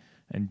Myers and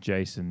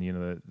Jason,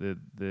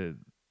 the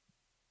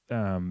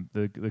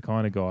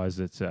kind of guys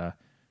that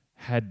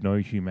had no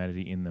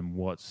humanity in them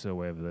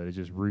whatsoever. That are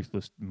just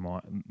ruthless,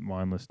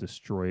 mindless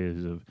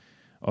destroyers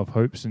of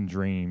hopes and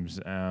dreams.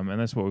 And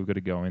that's what we've got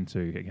to go into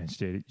against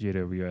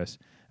GWS.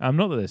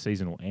 Not that their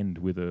season will end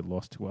with a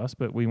loss to us,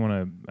 but we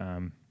want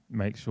to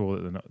make sure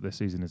that the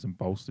season isn't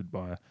bolstered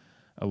by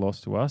a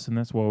loss to us. And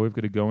that's why we've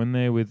got to go in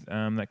there with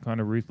that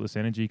kind of ruthless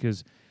energy,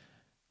 because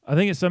I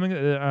think it's something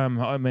that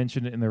I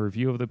mentioned in the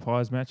review of the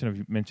Pies match, and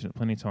I've mentioned it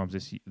plenty of times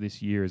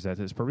this year, is that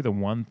it's probably the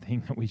one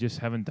thing that we just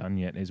haven't done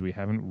yet, is we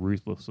haven't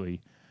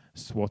ruthlessly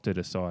swatted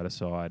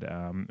aside.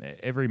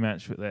 Every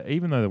match,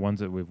 even though the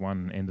ones that we've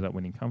won ended up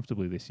winning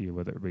comfortably this year,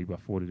 whether it be by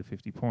 40 to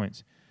 50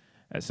 points,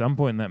 at some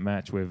point in that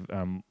match we've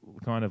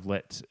kind of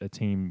let a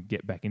team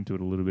get back into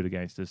it a little bit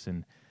against us,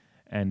 and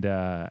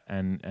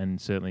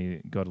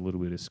certainly got a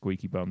little bit of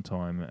squeaky bum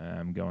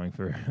time going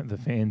for the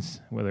fans,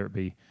 whether it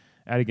be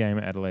at a game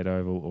at Adelaide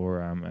Oval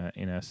or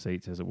in our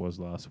seats, as it was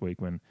last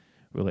week when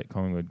we let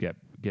Collingwood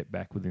get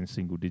back within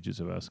single digits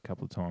of us a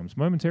couple of times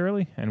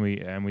momentarily, and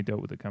we dealt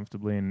with it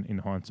comfortably. And in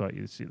hindsight,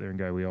 you sit there and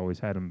go, we always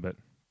had them. But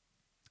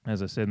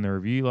as I said in the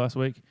review last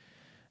week,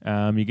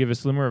 you give a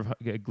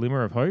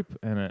glimmer of hope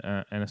and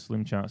a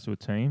slim chance to a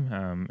team.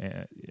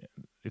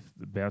 If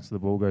the bounce of the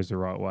ball goes the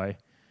right way,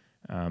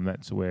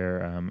 that's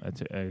where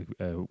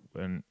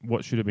and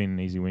what should have been an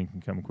easy win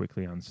can come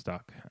quickly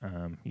unstuck.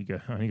 You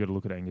only got to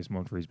look at Angus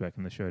Monfries back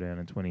in the showdown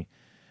in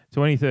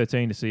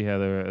 2013 to see how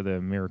the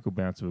miracle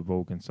bounce of a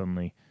ball can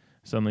suddenly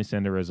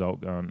send a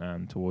result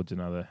going towards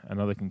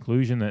another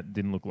conclusion that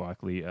didn't look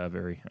likely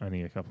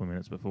only a couple of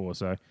minutes before.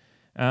 So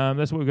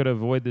that's what we've got to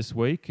avoid this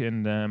week,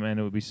 and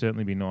it would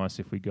certainly be nice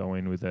if we go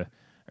in with a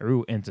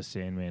real Enter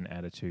Sandman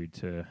attitude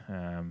to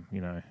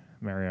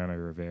Mariano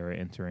Rivera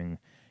entering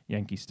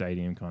Yankee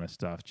Stadium kind of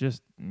stuff.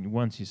 Just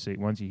once you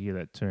hear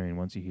that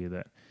tune,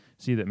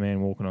 see that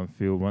man walking on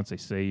field, once they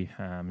see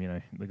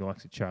the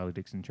likes of Charlie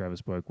Dixon,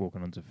 Travis Boak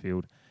walking onto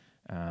field,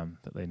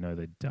 that they know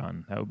they're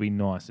done. That would be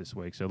nice this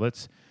week. So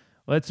let's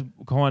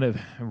kind of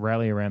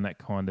rally around that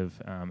kind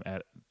of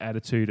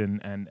attitude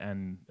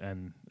and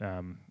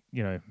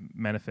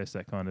manifest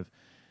that kind of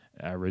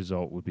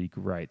result would be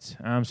great.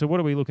 So what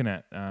are we looking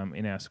at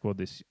in our squad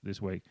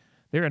this week?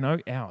 There are no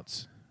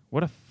outs.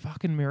 What a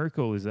fucking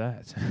miracle is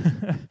that?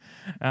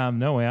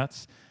 No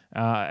outs.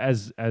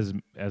 As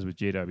with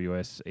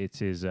GWS, it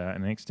is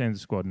an extended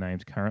squad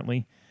named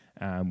currently,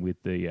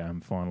 with the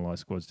finalised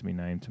squads to be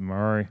named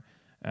tomorrow.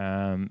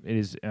 It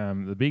is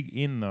the big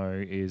in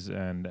though is,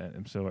 and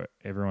so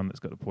everyone that's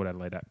got the Port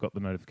Adelaide app got the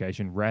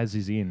notification. Raz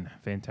is in.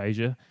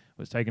 Fantasia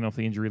was taken off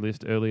the injury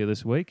list earlier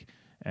this week,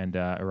 and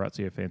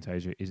Orazio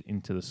Fantasia is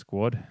into the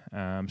squad.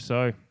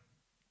 So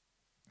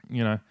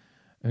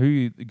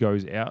who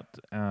goes out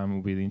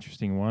will be the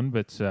interesting one,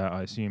 but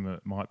I assume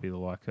it might be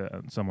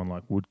someone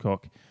like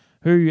Woodcock,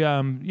 who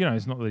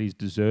it's not that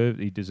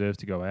he deserves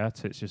to go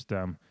out. It's just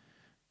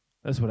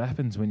that's what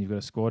happens when you've got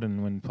a squad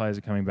and when players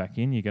are coming back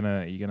in. You're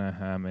gonna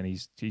and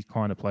he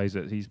kind of plays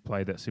that. He's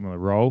played that similar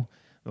role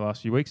the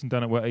last few weeks and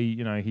done it well.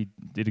 He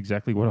did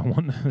exactly what I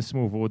want the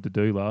small forward to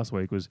do last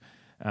week, was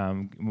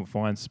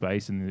find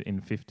space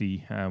in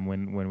 50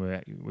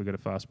 when we got a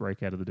fast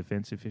break out of the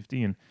defensive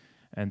 50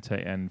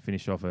 and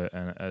finish off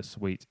a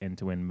sweet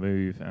end-to-end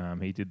move.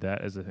 He did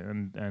that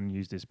and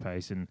used his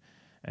pace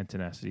and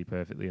tenacity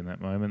perfectly in that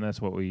moment. That's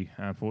what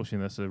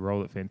unfortunately, that's the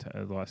role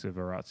that likes of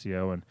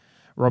Orazio and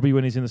Robbie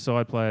when he's in the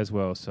side play as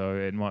well. So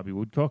it might be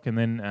Woodcock. And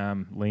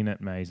then Lena,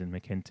 Mays and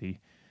McKenty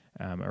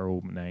are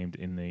all named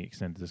in the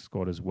extended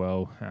squad as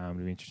well. It'll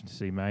be interesting to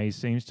see. Mays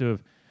seems to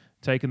have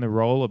taken the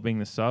role of being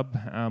the sub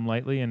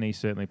lately, and he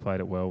certainly played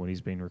it well when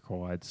he's been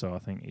required. So I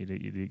think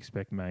you'd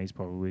expect Mays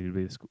probably to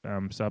be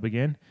the sub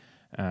again.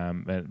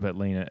 But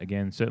Lena,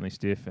 again, certainly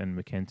stiff, and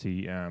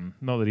McKenty,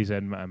 not that he's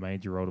had a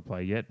major role to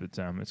play yet, but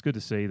it's good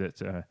to see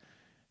that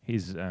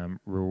his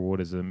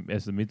reward as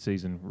the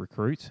mid-season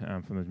recruit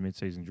from the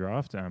mid-season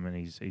draft, and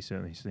he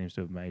certainly seems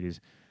to have made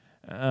his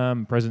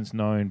presence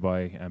known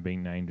by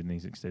being named in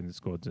these extended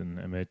squads and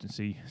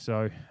emergency.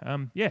 So,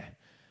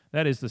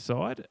 that is the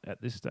side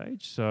at this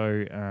stage.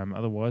 So,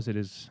 otherwise, it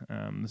is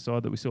the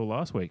side that we saw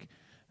last week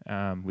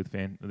with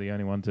the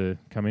only one to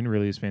come in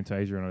really is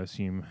Fantasia, and I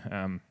assume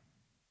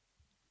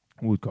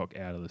Woodcock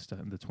out of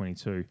the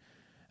 22.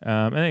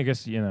 And I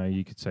guess,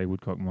 you could say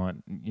Woodcock might,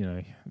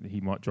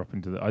 he might drop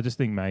into I just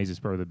think Mays is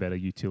probably the better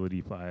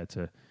utility player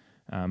to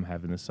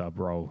have in the sub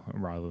role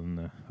rather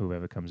than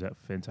whoever comes out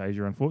for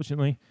Fantasia.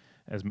 Unfortunately,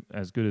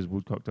 as good as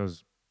Woodcock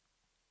does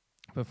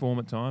perform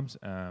at times,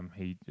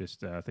 he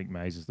just, I think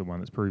Mays is the one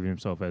that's proven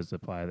himself as the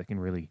player that can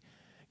really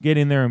get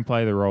in there and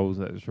play the roles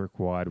that is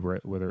required,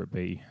 whether it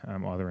be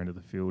either end of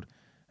the field.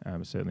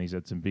 Certainly he's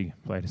had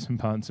played some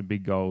parts, some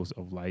big goals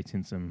of late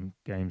in some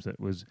games that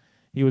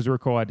he was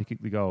required to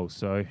kick the goals.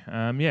 So,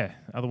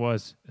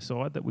 otherwise, a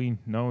side that we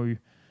know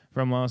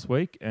from last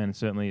week, and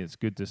certainly it's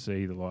good to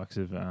see the likes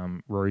of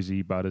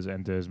Rosie, Butters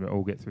and Dersma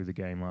all get through the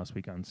game last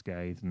week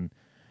unscathed, and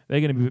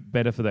they're going to be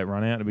better for that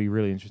run out. It'll be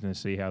really interesting to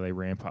see how they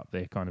ramp up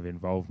their kind of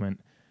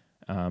involvement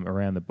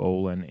around the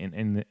ball and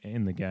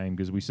in the game,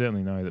 because we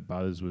certainly know that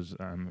Butters was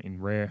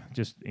in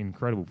just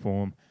incredible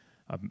form.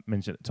 I've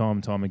mentioned it time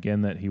and time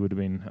again that he would have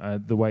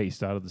been, the way he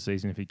started the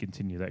season, if he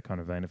continued that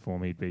kind of vein of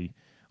form, he'd be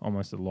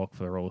almost a lock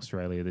for All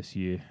Australia this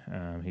year.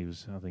 He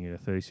was, I think, a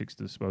 36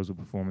 disposal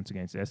performance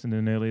against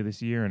Essendon earlier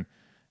this year, and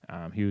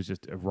he was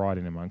just right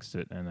in amongst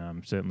it.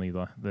 And certainly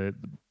the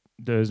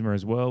Dersma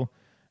as well,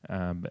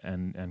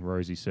 and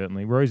Rosie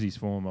certainly. Rosie's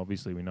form,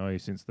 obviously, we know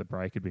since the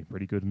break had been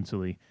pretty good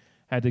until he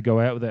had to go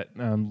out with that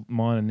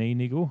minor knee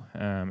niggle,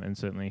 and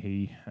certainly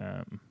he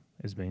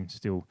has been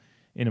still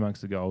in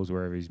amongst the goals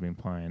wherever he's been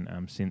playing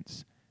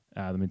since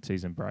the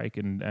mid-season break.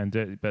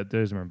 But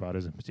Dersma and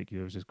Butters in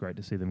particular, it was just great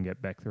to see them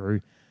get back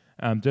through.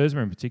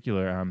 Dersma in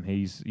particular,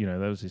 he's that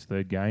was his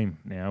third game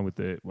now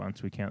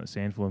once we count the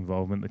Sandful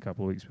involvement a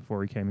couple of weeks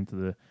before he came into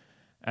the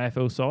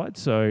AFL side.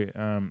 So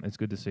it's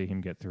good to see him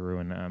get through,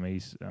 and I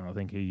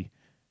think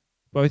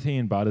both he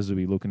and Butters will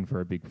be looking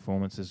for a big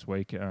performance this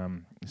week.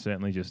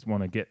 Certainly just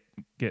want to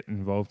get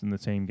involved in the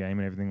team game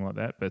and everything like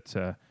that. But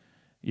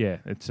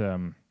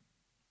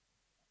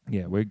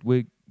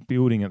we're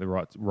building at the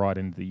right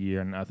end of the year,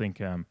 and I think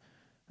a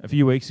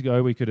few weeks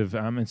ago we could have,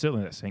 and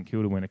certainly that St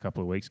Kilda win a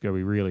couple of weeks ago,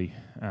 we really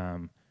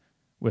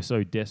were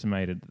so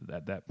decimated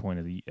at that point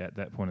of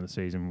the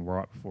season,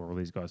 right before all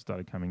these guys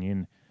started coming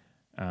in,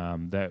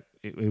 that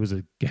it was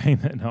a game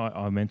that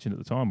I mentioned at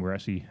the time. We're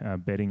actually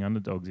betting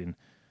underdogs in,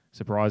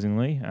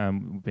 surprisingly,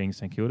 being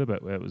St Kilda,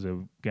 but it was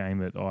a game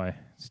that I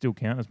still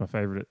count as my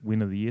favourite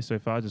win of the year so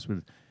far, just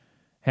with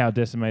how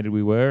decimated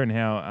we were and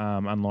how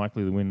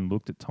unlikely the win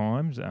looked at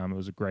times. It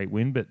was a great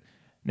win, but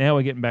now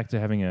we're getting back to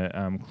having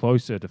a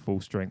closer to full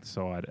strength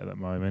side at the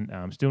moment.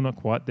 Still not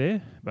quite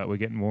there, but we're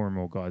getting more and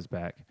more guys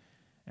back,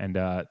 and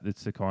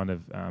it's the kind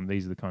of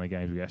these are the kind of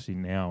games we actually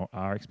now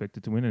are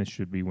expected to win and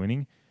should be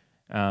winning,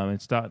 and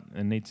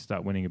need to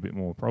start winning a bit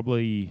more.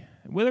 Probably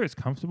whether it's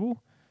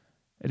comfortable,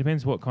 it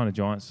depends what kind of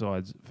Giants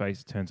sides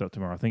face turns up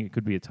tomorrow. I think it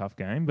could be a tough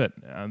game, but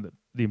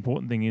the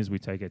important thing is we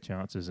take our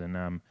chances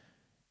and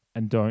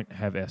don't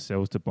have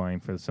ourselves to blame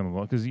for some of the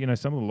losses. Because,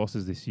 some of the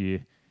losses this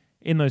year,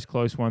 in those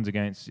close ones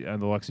against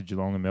the likes of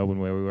Geelong and Melbourne,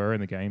 where we were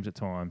in the games at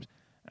times,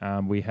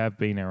 we have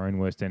been our own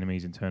worst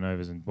enemies in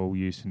turnovers and ball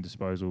use and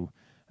disposal,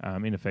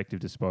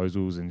 ineffective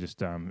disposals, and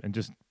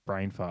just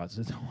brain farts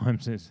at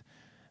times is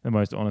the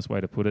most honest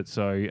way to put it.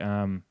 So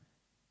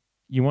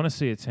you want to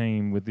see a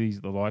team with we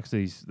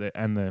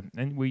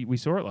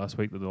saw it last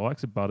week that the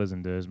likes of Butters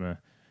and Dersma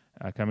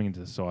coming into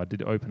the side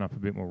did open up a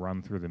bit more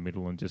run through the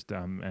middle, and just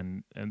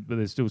but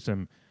there's still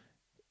some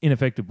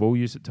ineffective ball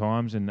use at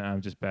times and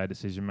just bad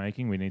decision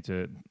making. We need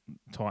to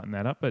tighten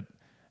that up. But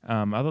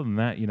other than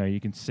that, you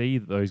can see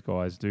that those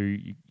guys do.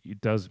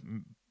 It does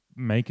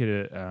make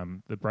it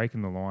the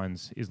breaking the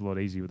lines is a lot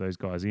easier with those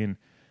guys in,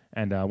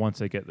 and once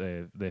they get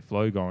their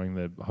flow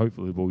going,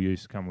 hopefully the ball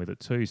use come with it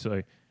too.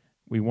 So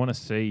we want to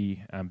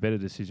see better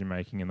decision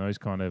making and those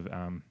kind of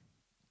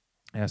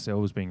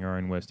ourselves being our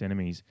own worst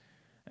enemy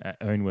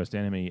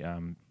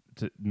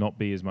to not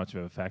be as much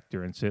of a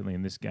factor. And certainly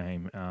in this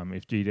game,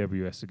 if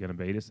GWS are going to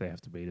beat us, they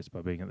have to beat us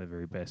by being at their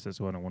very best. That's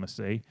what I want to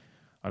see.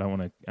 I don't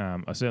want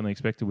to. I certainly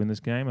expect to win this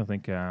game. I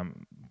think I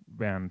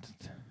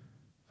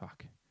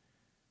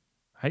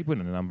hate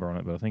putting a number on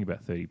it, but I think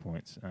about 30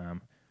 points.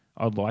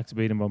 I'd like to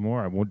beat them by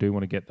more. I do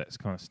want to get that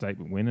kind of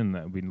statement win, and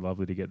that would be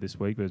lovely to get this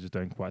week, but I just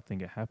don't quite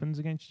think it happens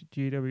against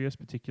GWS,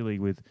 particularly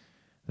with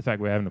the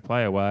fact we're having to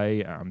play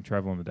away,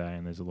 travel on the day,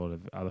 and there's a lot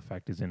of other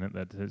factors in it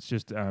that it's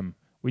just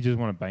we just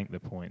want to bank the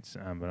points.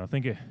 But I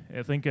think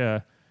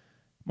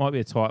might be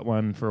a tight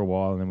one for a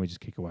while, and then we just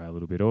kick away a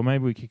little bit, or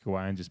maybe we kick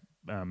away and just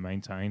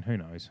maintain. Who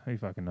knows? Who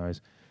fucking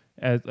knows?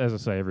 As I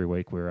say every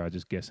week, we're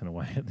just guessing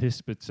away at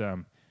this, but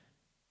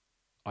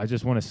I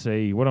just want to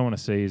see. What I want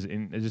to see is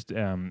just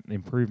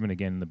improvement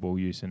again in the ball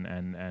use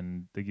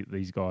and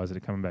these guys that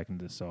are coming back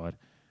into the side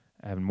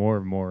having more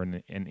and more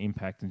an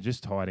impact, and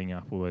just tidying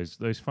up all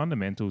those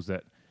fundamentals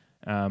that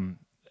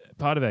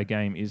part of our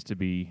game is to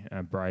be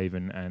brave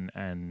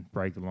and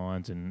break the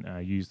lines and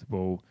use the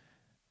ball,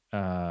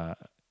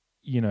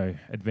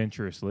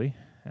 adventurously.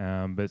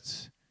 And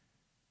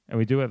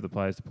we do have the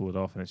players to pull it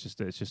off, and it's just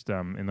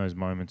in those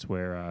moments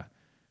where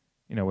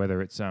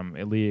whether it's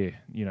Elia,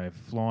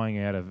 flying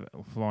out of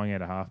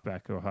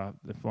halfback or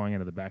flying out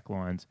of the back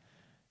lines,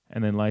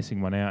 and then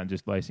lacing one out and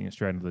just lacing it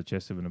straight into the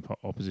chest of an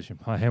opposition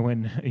player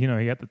when he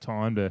had the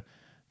time to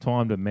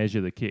measure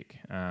the kick.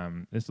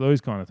 It's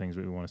those kind of things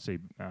that we want to see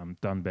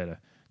done better,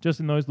 just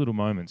in those little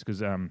moments,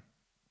 because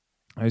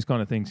those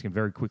kind of things can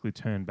very quickly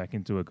turn back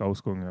into a goal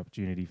scoring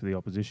opportunity for the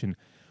opposition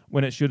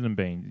when it shouldn't have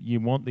been.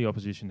 You want the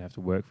opposition to have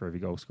to work for every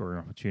goal scoring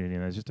opportunity,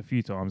 and there's just a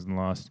few times in the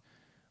last.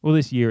 Well,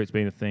 this year it's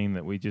been a theme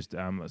that we just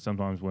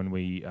sometimes when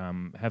we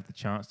have the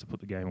chance to put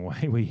the game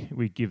away,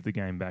 we give the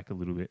game back a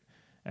little bit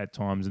at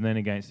times, and then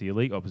against the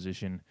elite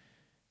opposition,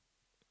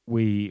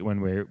 we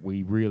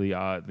really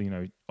are,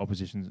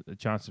 opposition's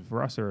chances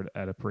for us are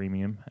at a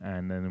premium,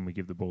 and then we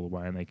give the ball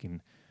away, and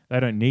they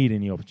don't need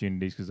any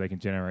opportunities because they can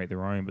generate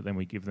their own, but then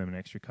we give them an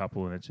extra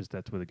couple, and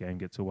that's where the game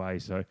gets away.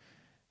 So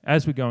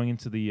as we're going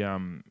into the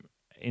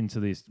into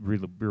this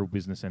real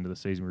business end of the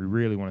season, we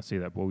really want to see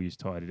that ball use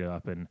tidied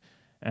up and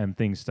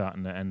things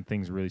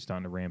really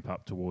starting to ramp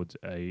up towards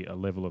a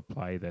level of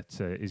play that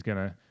is going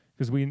to,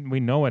 because we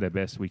know at our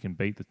best we can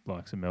beat the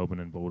likes of Melbourne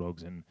and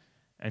Bulldogs and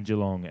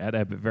Geelong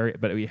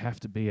but we have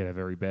to be at our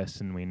very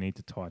best, and we need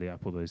to tidy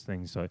up all those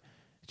things. So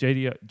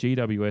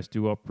GWS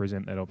do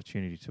present that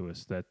opportunity to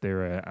us, that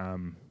they're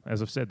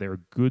as I've said, they're a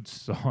good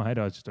side.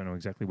 I just don't know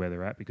exactly where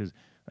they're at, because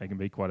they can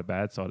be quite a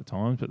bad side at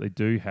times, but they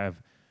do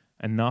have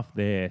enough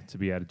there to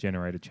be able to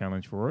generate a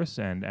challenge for us,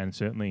 and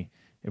certainly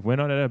if we're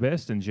not at our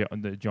best and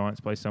the Giants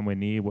play somewhere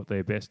near what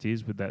their best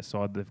is with that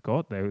side they've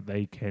got,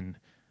 they can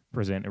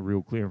present a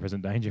real clear and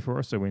present danger for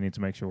us. So we need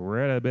to make sure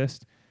we're at our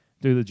best,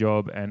 do the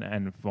job,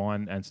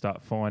 and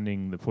start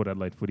finding the Port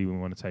Adelaide footy we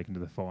want to take into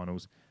the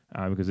finals.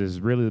 Because this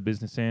is really the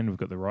business end. We've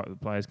got the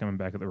players coming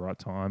back at the right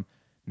time.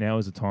 Now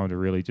is the time to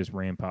really just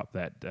ramp up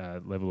that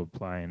level of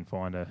play and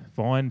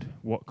find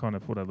what kind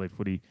of Port Adelaide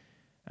footy.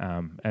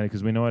 And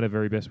because we know at our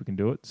very best we can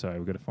do it, so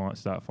we've got to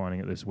start finding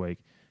it this week.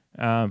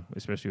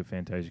 Especially with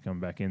Fantasia coming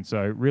back in.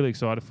 So really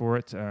excited for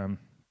it.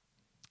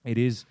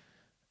 It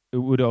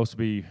would also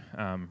be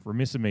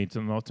remiss of me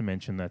not to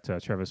mention that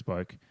Trevor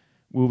Spoke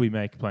will be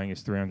playing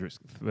his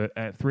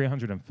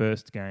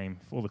 301st game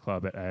for the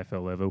club at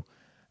AFL level.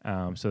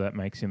 So that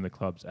makes him the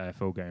club's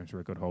AFL games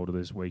record holder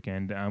this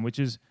weekend, which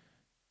is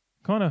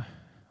kind of,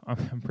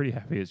 I'm pretty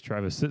happy it's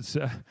Travis that's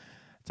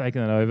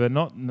taken that over.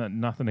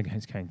 Nothing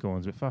against Kane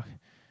Corns, but fuck,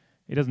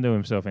 he doesn't do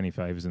himself any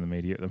favours in the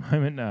media at the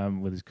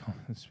moment, with his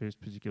comments,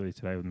 particularly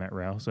today with Matt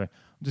Rowell. So I'm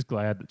just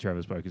glad that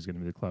Travis Spoke is going to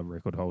be the club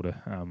record holder.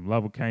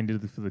 Love what Kane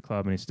did for the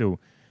club, and he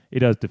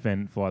does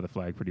fly the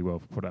flag pretty well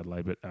for Port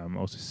Adelaide, but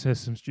also says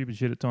some stupid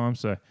shit at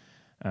times. So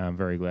I'm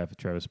very glad for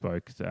Travis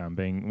Spoke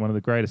being one of the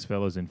greatest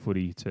fellas in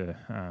footy to,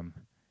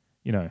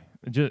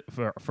 just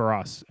for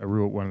us,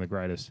 one of the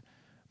greatest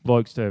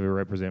blokes to ever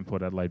represent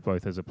Port Adelaide,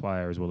 both as a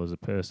player as well as a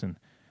person.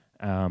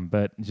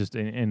 But just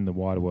in the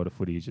wider world of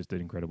footy, he's just an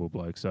incredible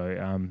bloke.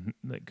 So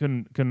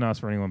couldn't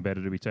ask for anyone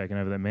better to be taking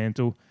over that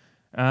mantle.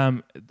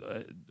 I'm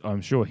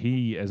sure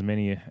he,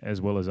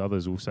 as well as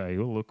others, will say,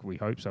 "Oh, look, we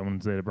hope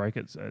someone's there to break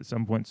it at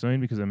some point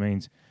soon," because it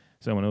means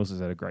someone else has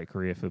had a great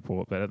career for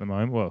Port. But at the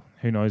moment, well,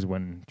 who knows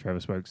when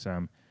Travis Spoke's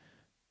going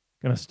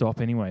to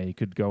stop anyway. He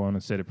could go on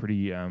and set a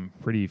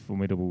pretty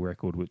formidable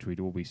record, which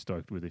we'd all be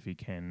stoked with if he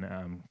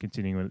can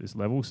continue at this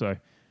level. So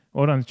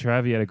well done to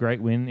Trav. He had a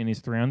great win in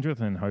his 300th,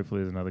 and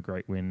hopefully there's another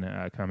great win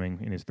coming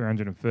in his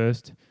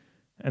 301st.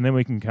 And then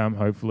we can come,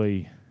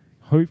 hopefully,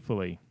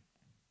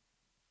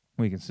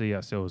 we can see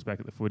ourselves back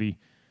at the footy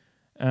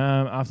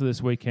after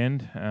this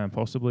weekend,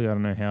 possibly. I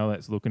don't know how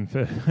that's looking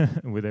for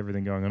with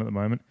everything going on at the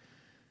moment.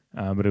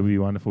 But it would be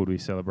wonderful to be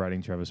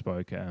celebrating Trevor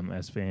Spoke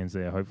as fans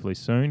there, hopefully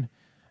soon.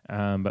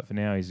 But for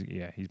now,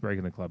 he's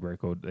breaking the club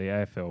record, the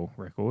AFL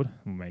record.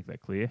 We'll make that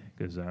clear,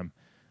 because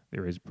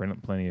there is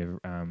plenty of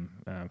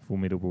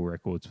formidable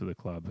records for the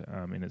club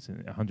in its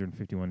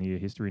 151-year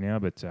history now.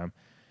 But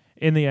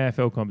in the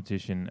AFL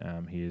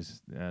competition, he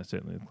is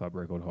certainly the club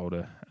record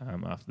holder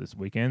after this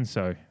weekend.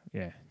 So,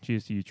 yeah,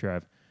 cheers to you,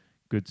 Trav.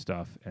 Good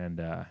stuff. And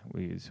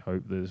we just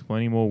hope there's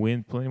plenty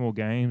more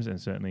games,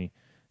 and certainly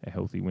a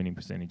healthy winning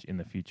percentage in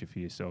the future for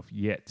yourself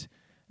yet.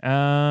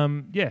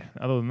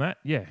 Other than that,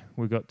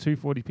 we've got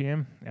 2:40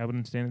 p.m.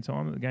 Alberton Standard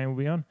Time that the game will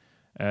be on.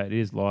 It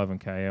is live on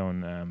KO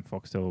and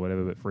Foxtel or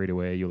whatever, but free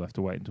to air. You'll have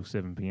to wait until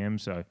 7 p.m.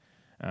 So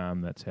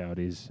that's how it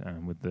is I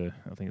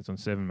think it's on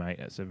 7, mate,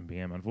 at 7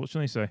 p.m.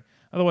 unfortunately. So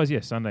otherwise,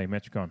 Sunday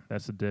Metricon.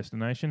 That's the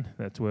destination.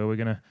 That's where we're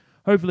gonna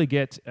hopefully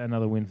get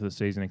another win for the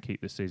season and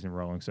keep the season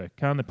rolling. So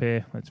calm the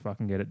pair. Let's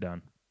fucking get it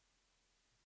done.